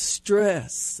 The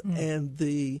stress and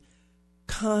the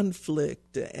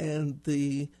conflict and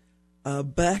the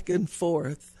back and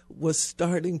forth was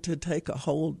starting to take a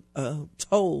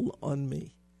toll on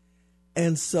me.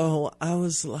 And so I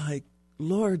was like,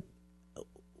 Lord,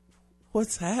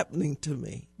 what's happening to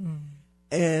me? Mm.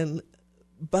 And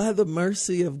by the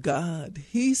mercy of God,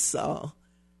 he saw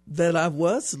that I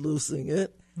was losing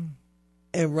it,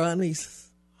 and Ronnie's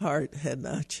heart had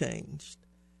not changed.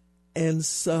 And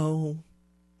so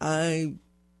I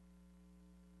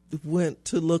went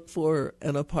to look for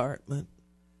an apartment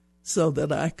so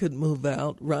that I could move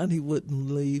out. Ronnie wouldn't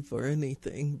leave or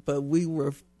anything, but we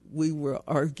were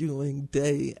arguing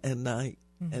day and night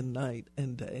and night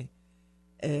and day,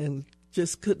 and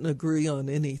just couldn't agree on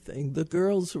anything. The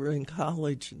girls were in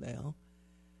college now.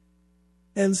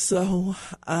 And so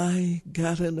I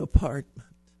got an apartment,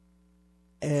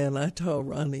 and I told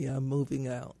Ronnie I'm moving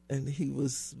out, and he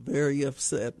was very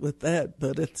upset with that,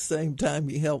 but at the same time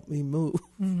he helped me move.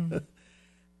 Mm-hmm.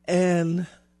 And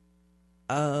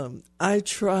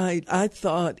I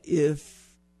thought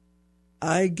if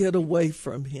I get away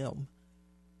from him,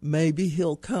 maybe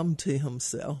he'll come to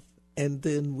himself, and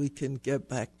then we can get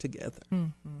back together.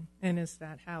 Mm-hmm. And is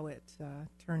that how it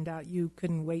turned out? You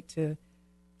couldn't wait to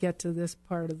get to this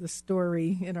part of the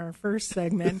story in our first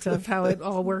segment of how it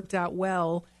all worked out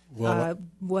well.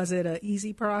 Was it an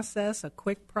easy process, a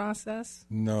quick process?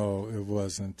 No, it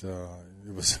wasn't.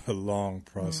 It was a long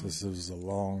process. It was a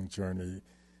long journey.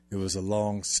 It was a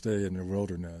long stay in the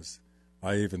wilderness.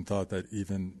 I even thought that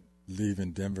even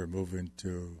leaving Denver, moving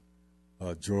to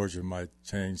Georgia might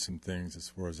change some things as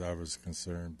far as I was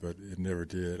concerned, but it never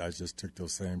did. I just took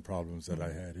those same problems that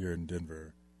I had here in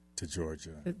Denver to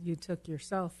Georgia. You took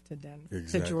yourself to Denver,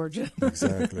 to Georgia.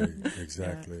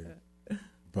 Exactly. Yeah.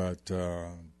 But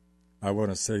I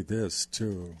want to say this,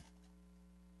 too,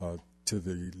 to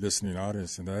the listening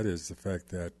audience, and that is the fact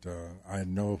that I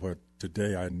know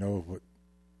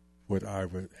what I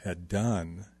had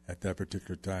done at that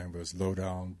particular time was low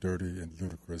down, dirty, and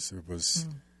ludicrous. It was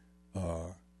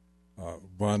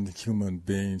one human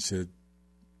being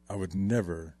I would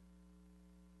never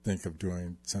think of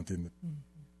doing something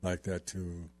like that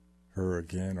to her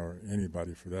again, or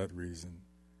anybody for that reason.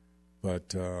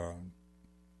 But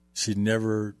she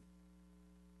never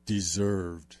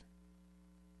deserved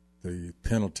the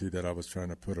penalty that I was trying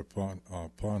to put upon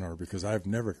her, because I've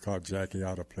never caught Jackie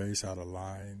out of place, out of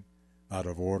line, out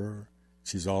of order.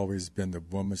 She's always been the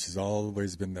woman. She's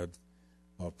always been that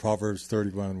Proverbs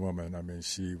 31 woman. I mean,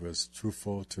 she was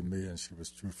truthful to me, and she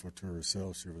was truthful to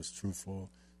herself. She was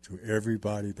truthful to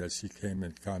everybody that she came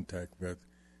in contact with.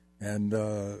 And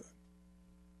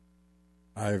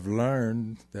I've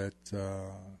learned that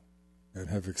and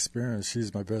have experienced,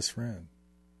 she's my best friend.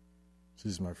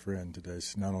 She's my friend today.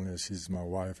 Not only is she's my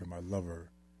wife and my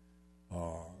lover,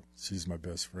 she's my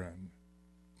best friend.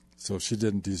 So she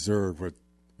didn't deserve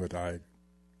what I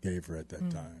gave her at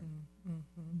that time.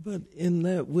 Mm-hmm. But in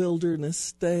that wilderness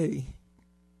stay,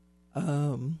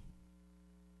 you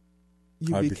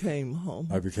became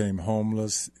homeless. I became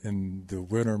homeless in the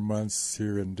winter months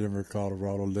here in Denver,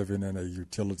 Colorado, living in a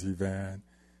utility van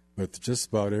with just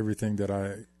about everything that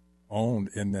I owned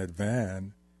in that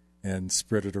van, and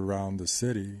spread it around the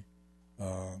city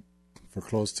for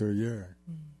close to a year.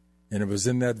 Mm-hmm. And it was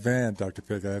in that van, Dr.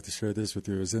 Pegg, I have to share this with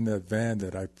you, it was in that van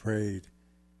that I prayed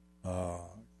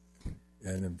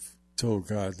and told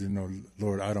God,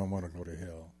 Lord, I don't want to go to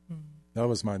hell. Mm-hmm. That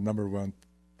was my number one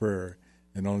prayer,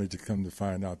 and only to come to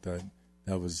find out that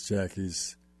was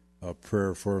Jackie's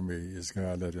prayer for me, is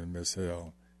God, let him miss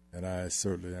hell. And I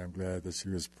certainly am glad that she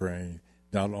was praying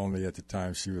not only at the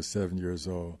time she was 7 years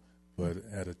old, but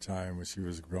at a time when she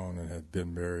was grown and had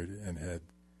been married and had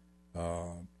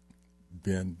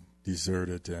been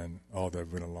deserted and all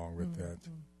that went along with that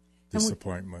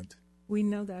disappointment. We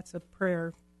know that's a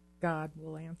prayer God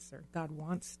will answer. God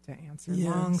wants to answer, Yes.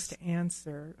 longs to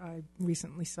answer. I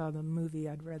recently saw the movie.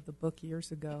 I'd read the book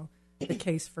years ago, The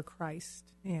Case for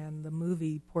Christ, and the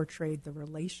movie portrayed the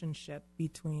relationship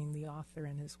between the author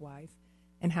and his wife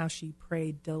and how she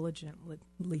prayed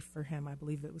diligently for him. I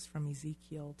believe it was from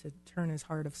Ezekiel, to turn his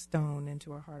heart of stone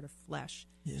into a heart of flesh.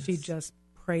 Yes. She just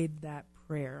prayed that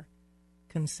prayer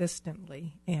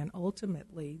consistently, and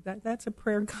ultimately that's a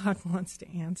prayer God wants to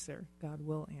answer. God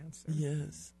will answer.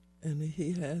 Yes, and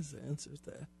he has answered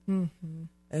that.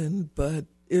 Mm-hmm. But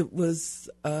it was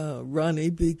Ronnie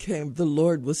the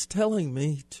Lord was telling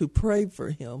me to pray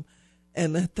for him,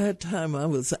 and at that time I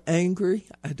was angry.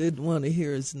 I didn't want to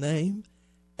hear his name,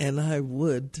 and I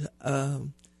would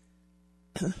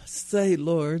say,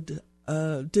 Lord,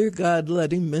 dear God,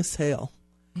 let him miss hell.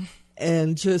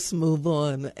 And just move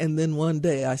on. And then one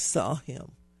day I saw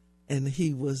him, and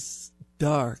he was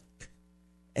dark,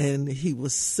 and he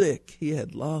was sick. He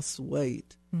had lost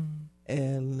weight.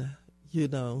 And, you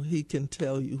know, he can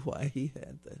tell you why he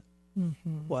had that,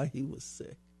 why he was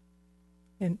sick.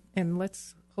 And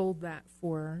let's hold that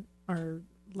for our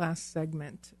last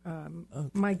segment. Okay.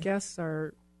 My guests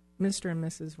are Mr. and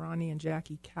Mrs. Ronnie and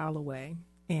Jackie Calloway.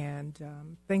 And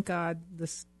thank God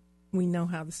we know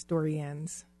how the story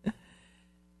ends.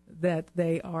 That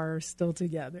they are still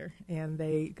together, and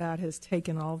God has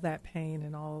taken all that pain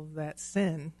and all that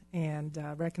sin and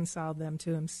reconciled them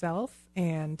to himself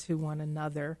and to one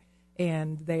another,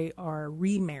 and they are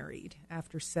remarried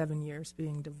after 7 years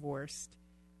being divorced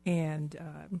and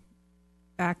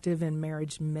active in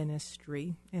marriage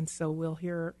ministry. And so we'll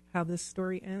hear how this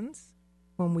story ends.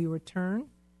 When we return,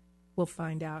 we'll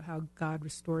find out how God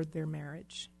restored their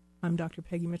marriage. I'm Dr.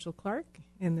 Peggy Mitchell-Clark,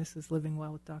 and this is Living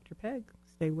Well with Dr. Peg.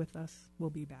 Stay with us. We'll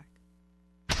be back.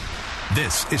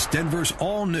 This is Denver's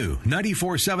all-new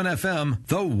 94.7 FM,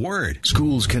 The Word.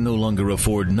 Schools can no longer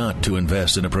afford not to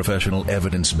invest in a professional,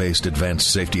 evidence-based advanced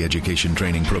safety education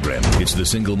training program. It's the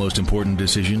single most important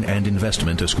decision and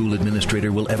investment a school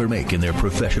administrator will ever make in their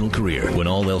professional career. When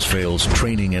all else fails,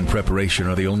 training and preparation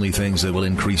are the only things that will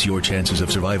increase your chances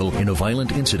of survival in a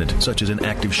violent incident, such as an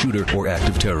active shooter or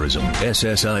active terrorism.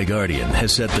 SSI Guardian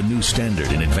has set the new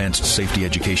standard in advanced safety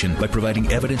education by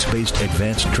providing evidence-based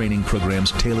advanced training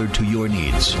programs tailored to your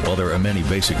needs. While there are many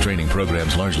basic training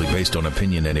programs largely based on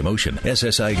opinion and emotion,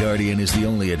 SSI Guardian is the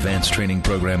only advanced training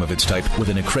program of its type with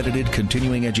an accredited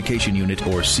continuing education unit,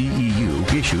 or CEU,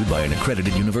 issued by an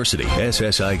accredited university.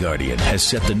 SSI Guardian has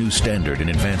set the new standard in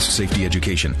advanced safety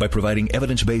education by providing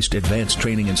evidence-based advanced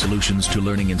training and solutions to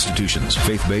learning institutions,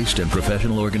 faith-based and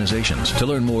professional organizations. To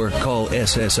learn more, call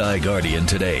SSI Guardian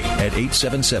today at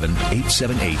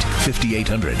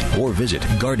 877-878-5800 or visit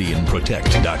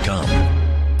GuardianProtect.com.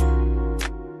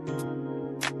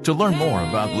 To learn more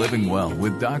about Living Well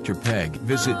with Dr. Peg,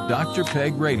 visit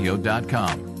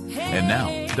drpegradio.com. And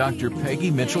now, Dr.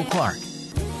 Peggy Mitchell-Clark.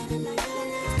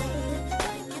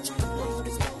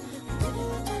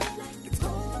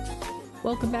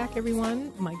 Welcome back,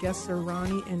 everyone. My guests are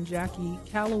Ronnie and Jackie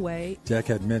Calloway. Jack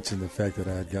had mentioned the fact that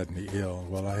I had gotten ill.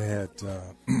 Well, I had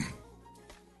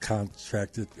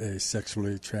contracted a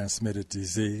sexually transmitted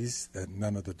disease that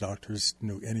none of the doctors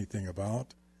knew anything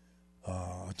about.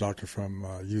 A doctor from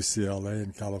UCLA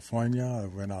in California. I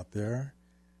went out there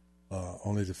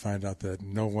only to find out that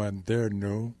no one there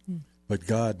knew, but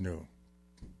God knew.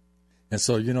 And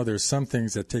so, you know, there's some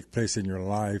things that take place in your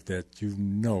life that you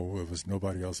know it was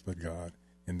nobody else but God,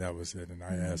 and that was it. And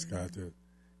I asked God to,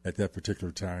 at that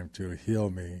particular time, to heal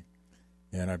me,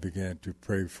 and I began to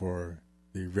pray for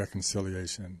the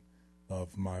reconciliation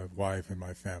of my wife and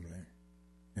my family.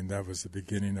 And that was the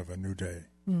beginning of a new day.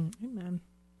 Amen.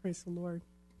 Praise the Lord.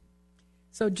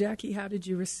 So, Jackie, how did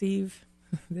you receive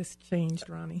this changed,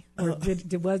 Ronnie? Or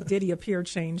did he appear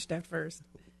changed at first?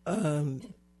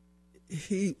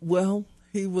 He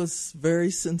was very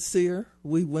sincere.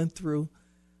 We went through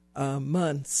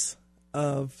months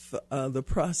of the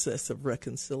process of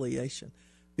reconciliation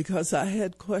because I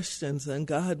had questions, and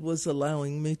God was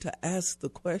allowing me to ask the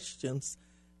questions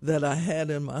that I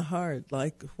had in my heart,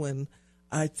 like when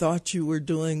I thought you were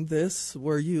doing this,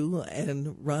 were you?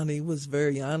 And Ronnie was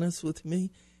very honest with me.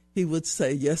 He would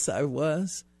say, yes, I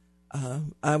was.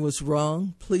 I was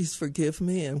wrong. Please forgive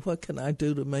me. And what can I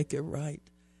do to make it right?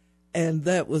 And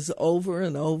that was over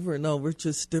and over and over,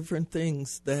 just different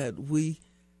things that we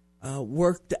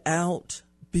worked out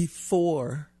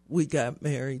before we got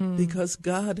married because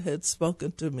God had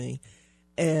spoken to me.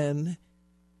 And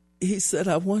he said,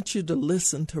 I want you to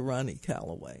listen to Ronnie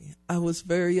Calloway. I was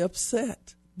very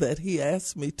upset that he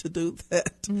asked me to do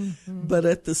that. Mm-hmm. But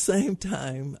at the same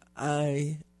time,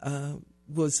 I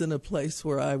was in a place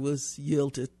where I was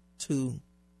yielded to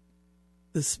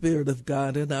the Spirit of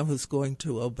God, and I was going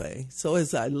to obey. So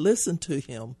as I listened to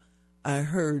him, I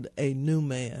heard a new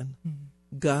man.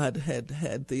 Mm-hmm. God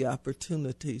had the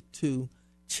opportunity to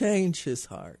change his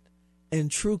heart, and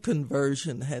true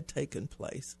conversion had taken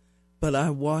place. But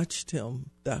I watched him,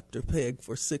 Dr. Peg,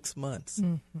 for 6 months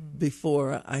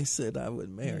before I said I would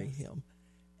marry him.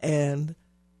 And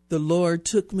the Lord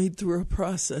took me through a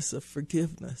process of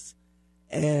forgiveness.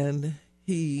 And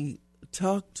he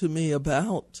talked to me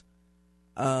about,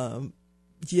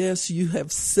 yes, you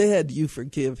have said you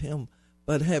forgive him,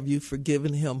 but have you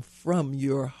forgiven him from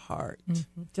your heart?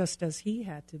 Mm-hmm. Just as he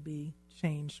had to be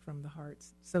changed from the heart,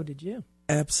 so did you.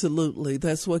 Absolutely.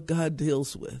 That's what God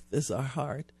deals with, is our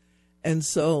heart. And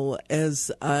so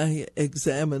as I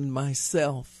examined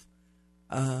myself,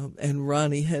 and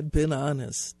Ronnie had been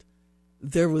honest,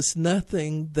 there was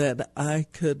nothing that I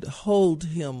could hold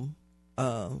him.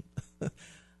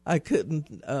 I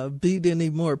couldn't beat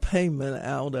any more payment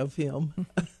out of him.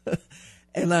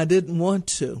 And I didn't want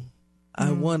to.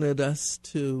 I wanted us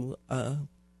to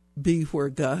be where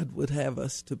God would have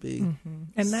us to be. Mm-hmm.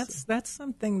 And that's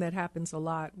something that happens a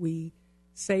lot. We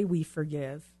say we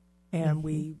forgive, and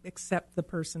we accept the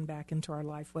person back into our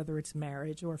life, whether it's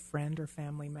marriage or a friend or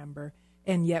family member,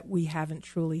 and yet we haven't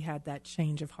truly had that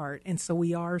change of heart. And so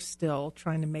we are still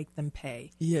trying to make them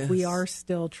pay. Yes. We are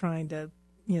still trying to,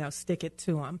 stick it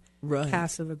to them. Right.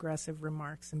 Passive-aggressive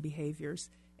remarks and behaviors.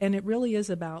 And it really is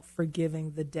about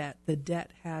forgiving the debt. The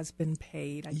debt has been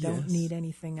paid. I don't need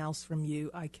anything else from you.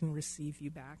 I can receive you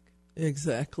back.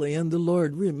 Exactly. And the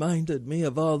Lord reminded me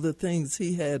of all the things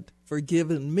he had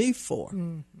forgiven me for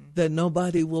that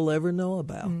nobody will ever know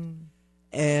about.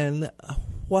 And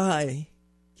why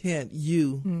can't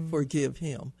you forgive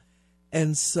him?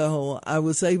 And so I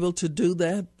was able to do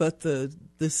that. But the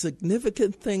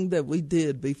significant thing that we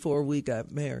did before we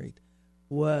got married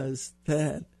was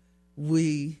that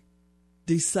we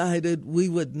decided we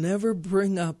would never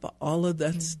bring up all of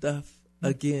that stuff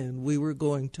again. We were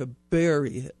going to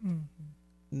bury it.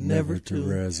 Never to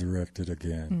resurrect it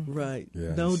again. Right.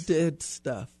 Yes. No dead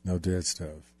stuff. No dead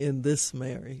stuff. In this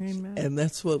marriage. Amen. And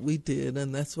that's what we did,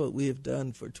 and that's what we have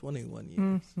done for 21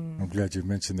 years. I'm glad you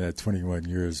mentioned that 21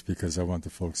 years, because I want the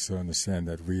folks to understand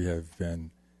that we have been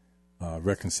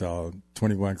reconciled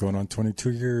 21, going on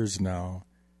 22 years now,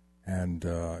 and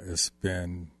it's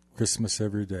been Christmas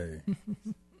every day.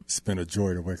 It's been a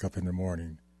joy to wake up in the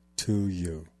morning to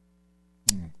you.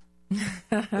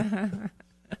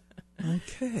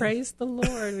 Okay. Praise the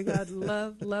Lord. We got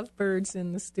love birds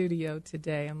in the studio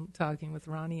today. I'm talking with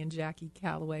Ronnie and Jackie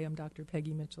Calloway. I'm Dr.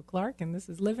 Peggy Mitchell-Clark, and this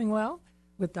is Living Well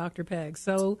with Dr. Peg.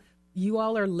 So you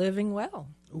all are living well.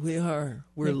 We are.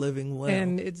 We're living well.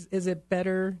 And is it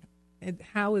better?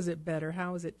 How is it better?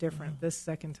 How is it different this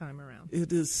second time around?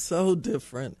 It is so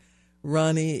different.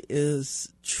 Ronnie is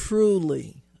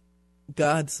truly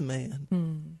God's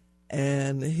man.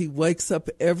 And he wakes up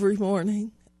every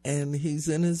morning, and he's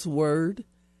in his word,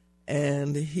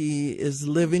 and he is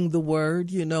living the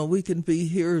word. We can be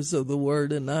hearers of the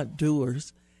word and not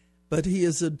doers, but he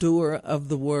is a doer of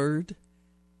the word,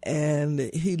 and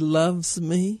he loves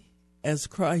me as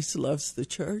Christ loves the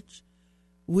church.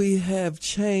 We have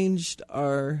changed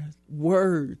our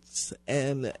words,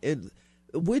 and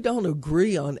we don't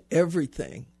agree on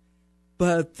everything,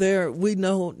 but we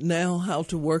know now how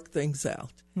to work things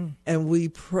out. And we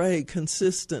pray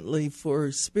consistently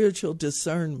for spiritual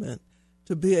discernment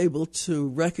to be able to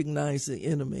recognize the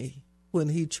enemy when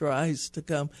he tries to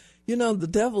come. The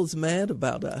devil's mad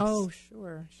about us. Oh,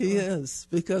 sure. He is,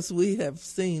 because we have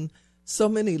seen so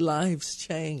many lives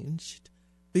changed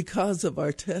because of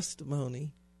our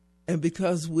testimony and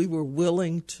because we were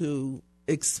willing to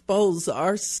expose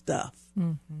our stuff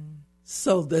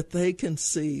so that they can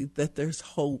see that there's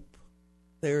hope.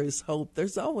 There is hope.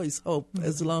 There's always hope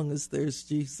as long as there's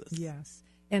Jesus. Yes.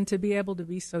 And to be able to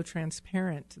be so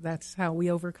transparent, that's how we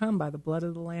overcome, by the blood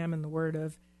of the Lamb and the word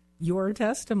of your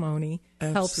testimony.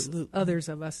 Absolutely. Helps others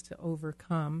of us to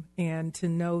overcome. And to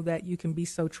know that you can be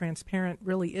so transparent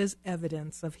really is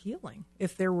evidence of healing.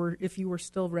 If you were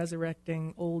still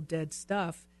resurrecting old dead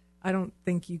stuff, I don't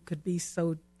think you could be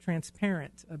so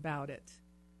transparent about it.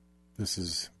 This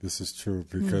is true,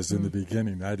 because in the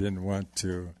beginning I didn't want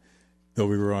to. Though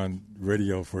we were on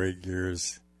radio for 8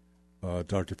 years,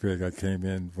 Dr. Peg, I came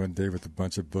in one day with a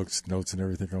bunch of books, notes, and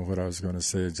everything on what I was going to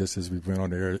say. And just as we went on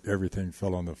there, everything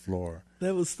fell on the floor.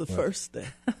 That was the first day.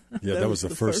 Yeah, that was the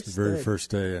very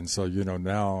first day. And so,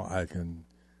 now I can,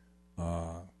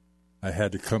 I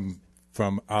had to come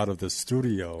from out of the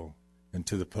studio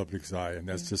into the public's eye, and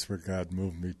that's just where God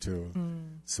moved me to,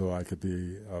 so I could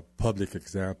be a public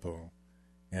example.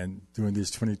 And during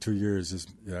these 22 years,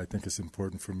 I think it's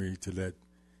important for me to let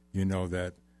you know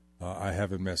that I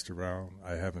haven't messed around.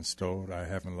 I haven't stole. I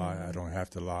haven't lied. I don't have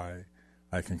to lie.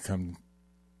 I can come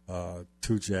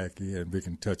to Jackie, and we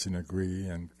can touch and agree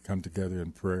and come together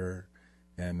in prayer,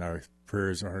 and our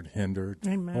prayers aren't hindered.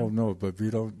 Amen. Oh, no, but we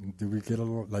don't. Do we get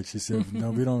along? Like she said,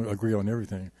 no, we don't agree on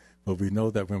everything. But we know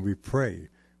that when we pray,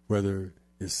 whether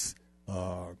it's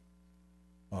on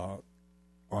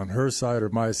her side or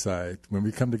my side, when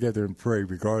we come together and pray,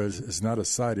 regardless, it's not a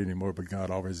side anymore, but God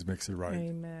always makes it right.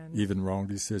 Amen. Even wrong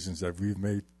decisions that we've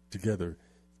made together,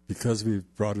 because we've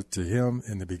brought it to Him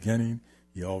in the beginning,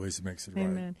 He always makes it right.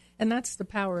 Amen. And that's the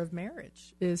power of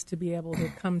marriage, is to be able to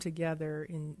come together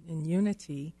in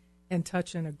unity and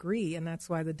touch and agree. And that's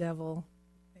why the devil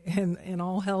and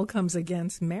all hell comes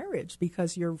against marriage,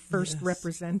 because you're first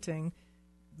representing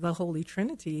the Holy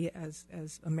Trinity as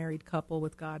a married couple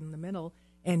with God in the middle.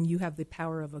 And you have the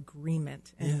power of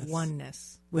agreement and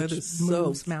oneness, which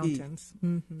moves mountains.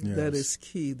 Mm-hmm. Yes. That is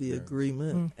key, the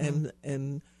agreement.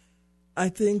 And I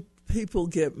think people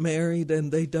get married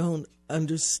and they don't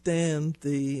understand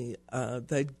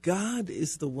that God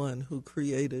is the one who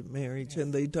created marriage,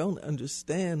 and they don't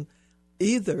understand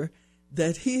either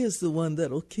that He is the one that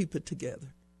will keep it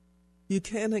together. You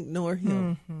can't ignore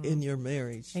Him in your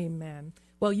marriage. Amen.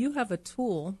 Well, you have a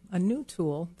new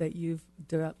tool that you've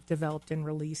developed and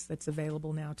released that's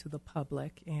available now to the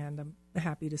public. And I'm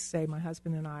happy to say my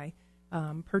husband and I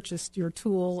purchased your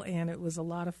tool, and it was a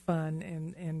lot of fun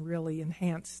and really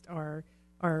enhanced our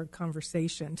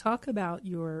conversation. Talk about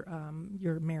your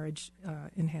marriage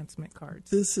enhancement cards.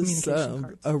 This is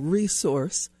a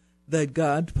resource that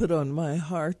God put on my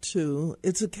heart to.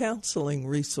 It's a counseling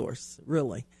resource,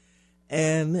 really.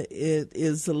 And it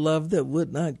is a love that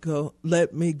would not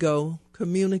let me go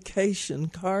communication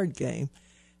card game.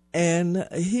 And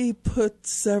he put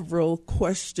several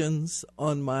questions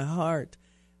on my heart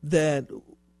that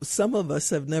some of us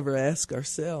have never asked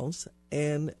ourselves.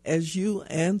 And as you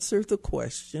answer the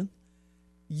question,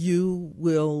 you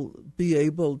will be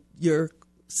able, your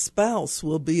spouse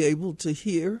will be able to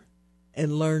hear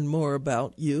and learn more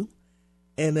about you.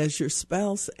 And as your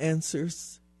spouse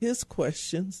answers his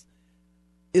questions,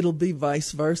 it'll be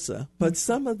vice versa. But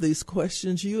some of these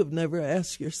questions you have never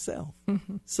asked yourself.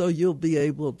 So you'll be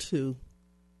able to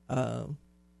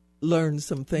learn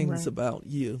some things about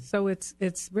you. So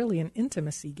it's really an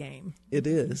intimacy game. It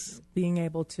is. Being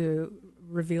able to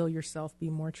reveal yourself, be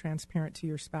more transparent to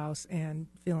your spouse, and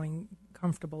feeling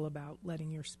comfortable about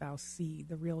letting your spouse see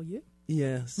the real you.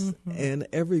 Yes, and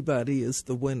everybody is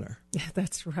the winner. Yeah,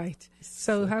 that's right.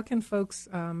 So how can folks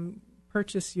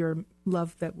purchase your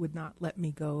Love That Would Not Let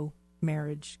Me Go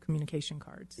marriage communication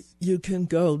cards? You can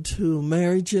go to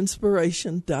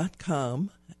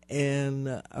marriageinspiration.com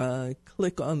and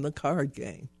click on the card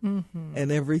game,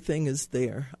 and everything is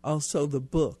there. Also, the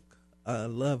book,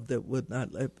 Love That Would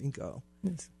Not Let Me Go.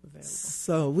 It's available.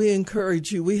 So we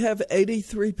encourage you. We have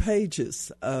 83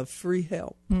 pages of free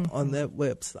help on that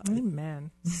website.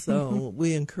 Amen. So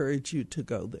we encourage you to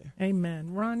go there.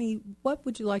 Amen. Ronnie, what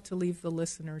would you like to leave the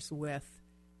listeners with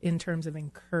in terms of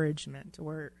encouragement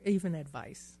or even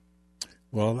advice?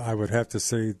 Well, I would have to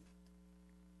say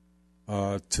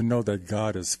to know that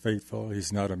God is faithful.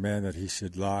 He's not a man that He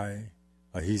should lie.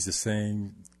 He's the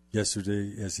same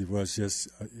yesterday as He was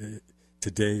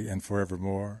today and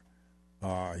forevermore.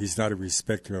 He's not a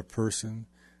respecter of person.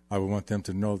 I would want them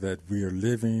to know that we are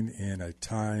living in a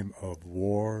time of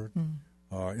war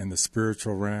in the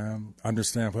spiritual realm.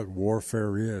 Understand what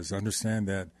warfare is. Understand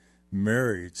that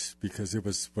marriage, because it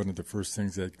was one of the first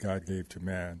things that God gave to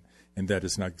man, and that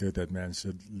it's not good that man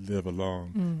should live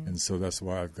alone. And so that's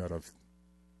why I've got a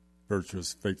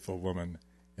virtuous, faithful woman.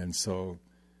 And so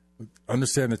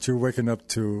understand that you're waking up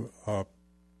to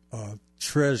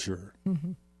treasure.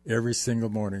 Every single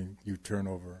morning you turn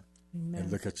over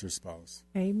and look at your spouse.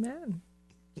 Amen.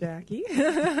 Jackie.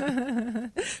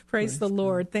 Praise the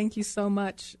Lord. Thank you so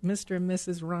much, Mr. and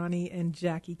Mrs. Ronnie and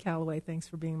Jackie Calloway. Thanks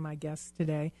for being my guests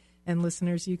today. And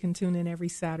listeners, you can tune in every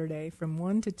Saturday from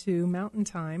 1 to 2 Mountain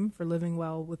Time for Living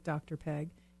Well with Dr.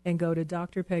 Peg, and go to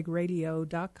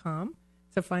drpegradio.com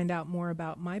to find out more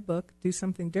about my book, Do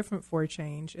Something Different for a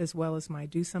Change, as well as my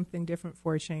Do Something Different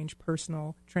for a Change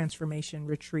personal transformation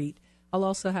retreat. I'll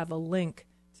also have a link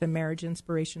to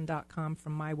marriageinspiration.com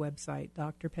from my website,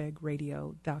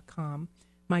 drpegradio.com.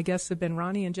 My guests have been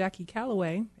Ronnie and Jackie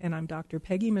Calloway, and I'm Dr.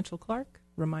 Peggy Mitchell-Clark,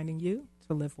 reminding you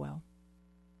to live well.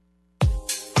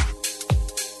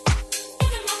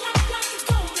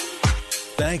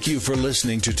 Thank you for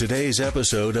listening to today's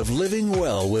episode of Living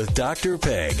Well with Dr.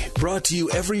 Peg, brought to you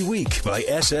every week by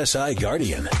SSI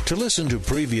Guardian. To listen to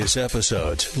previous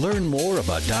episodes, learn more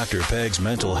about Dr. Peg's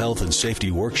mental health and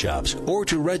safety workshops, or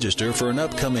to register for an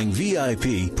upcoming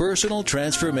VIP personal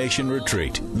transformation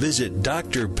retreat, visit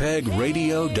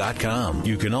drpegradio.com.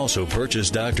 You can also purchase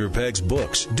Dr. Peg's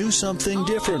books, Do Something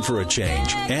Different for a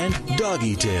Change, and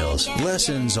Doggy Tales,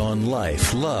 Lessons on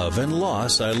Life, Love, and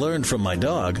Loss I Learned from My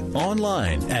Dog,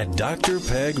 online at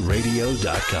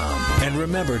drpegradio.com. And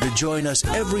remember to join us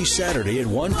every Saturday at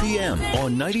 1 p.m.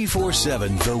 on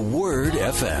 94.7 The Word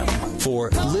FM for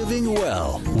Living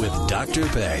Well with Dr.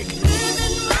 Peg.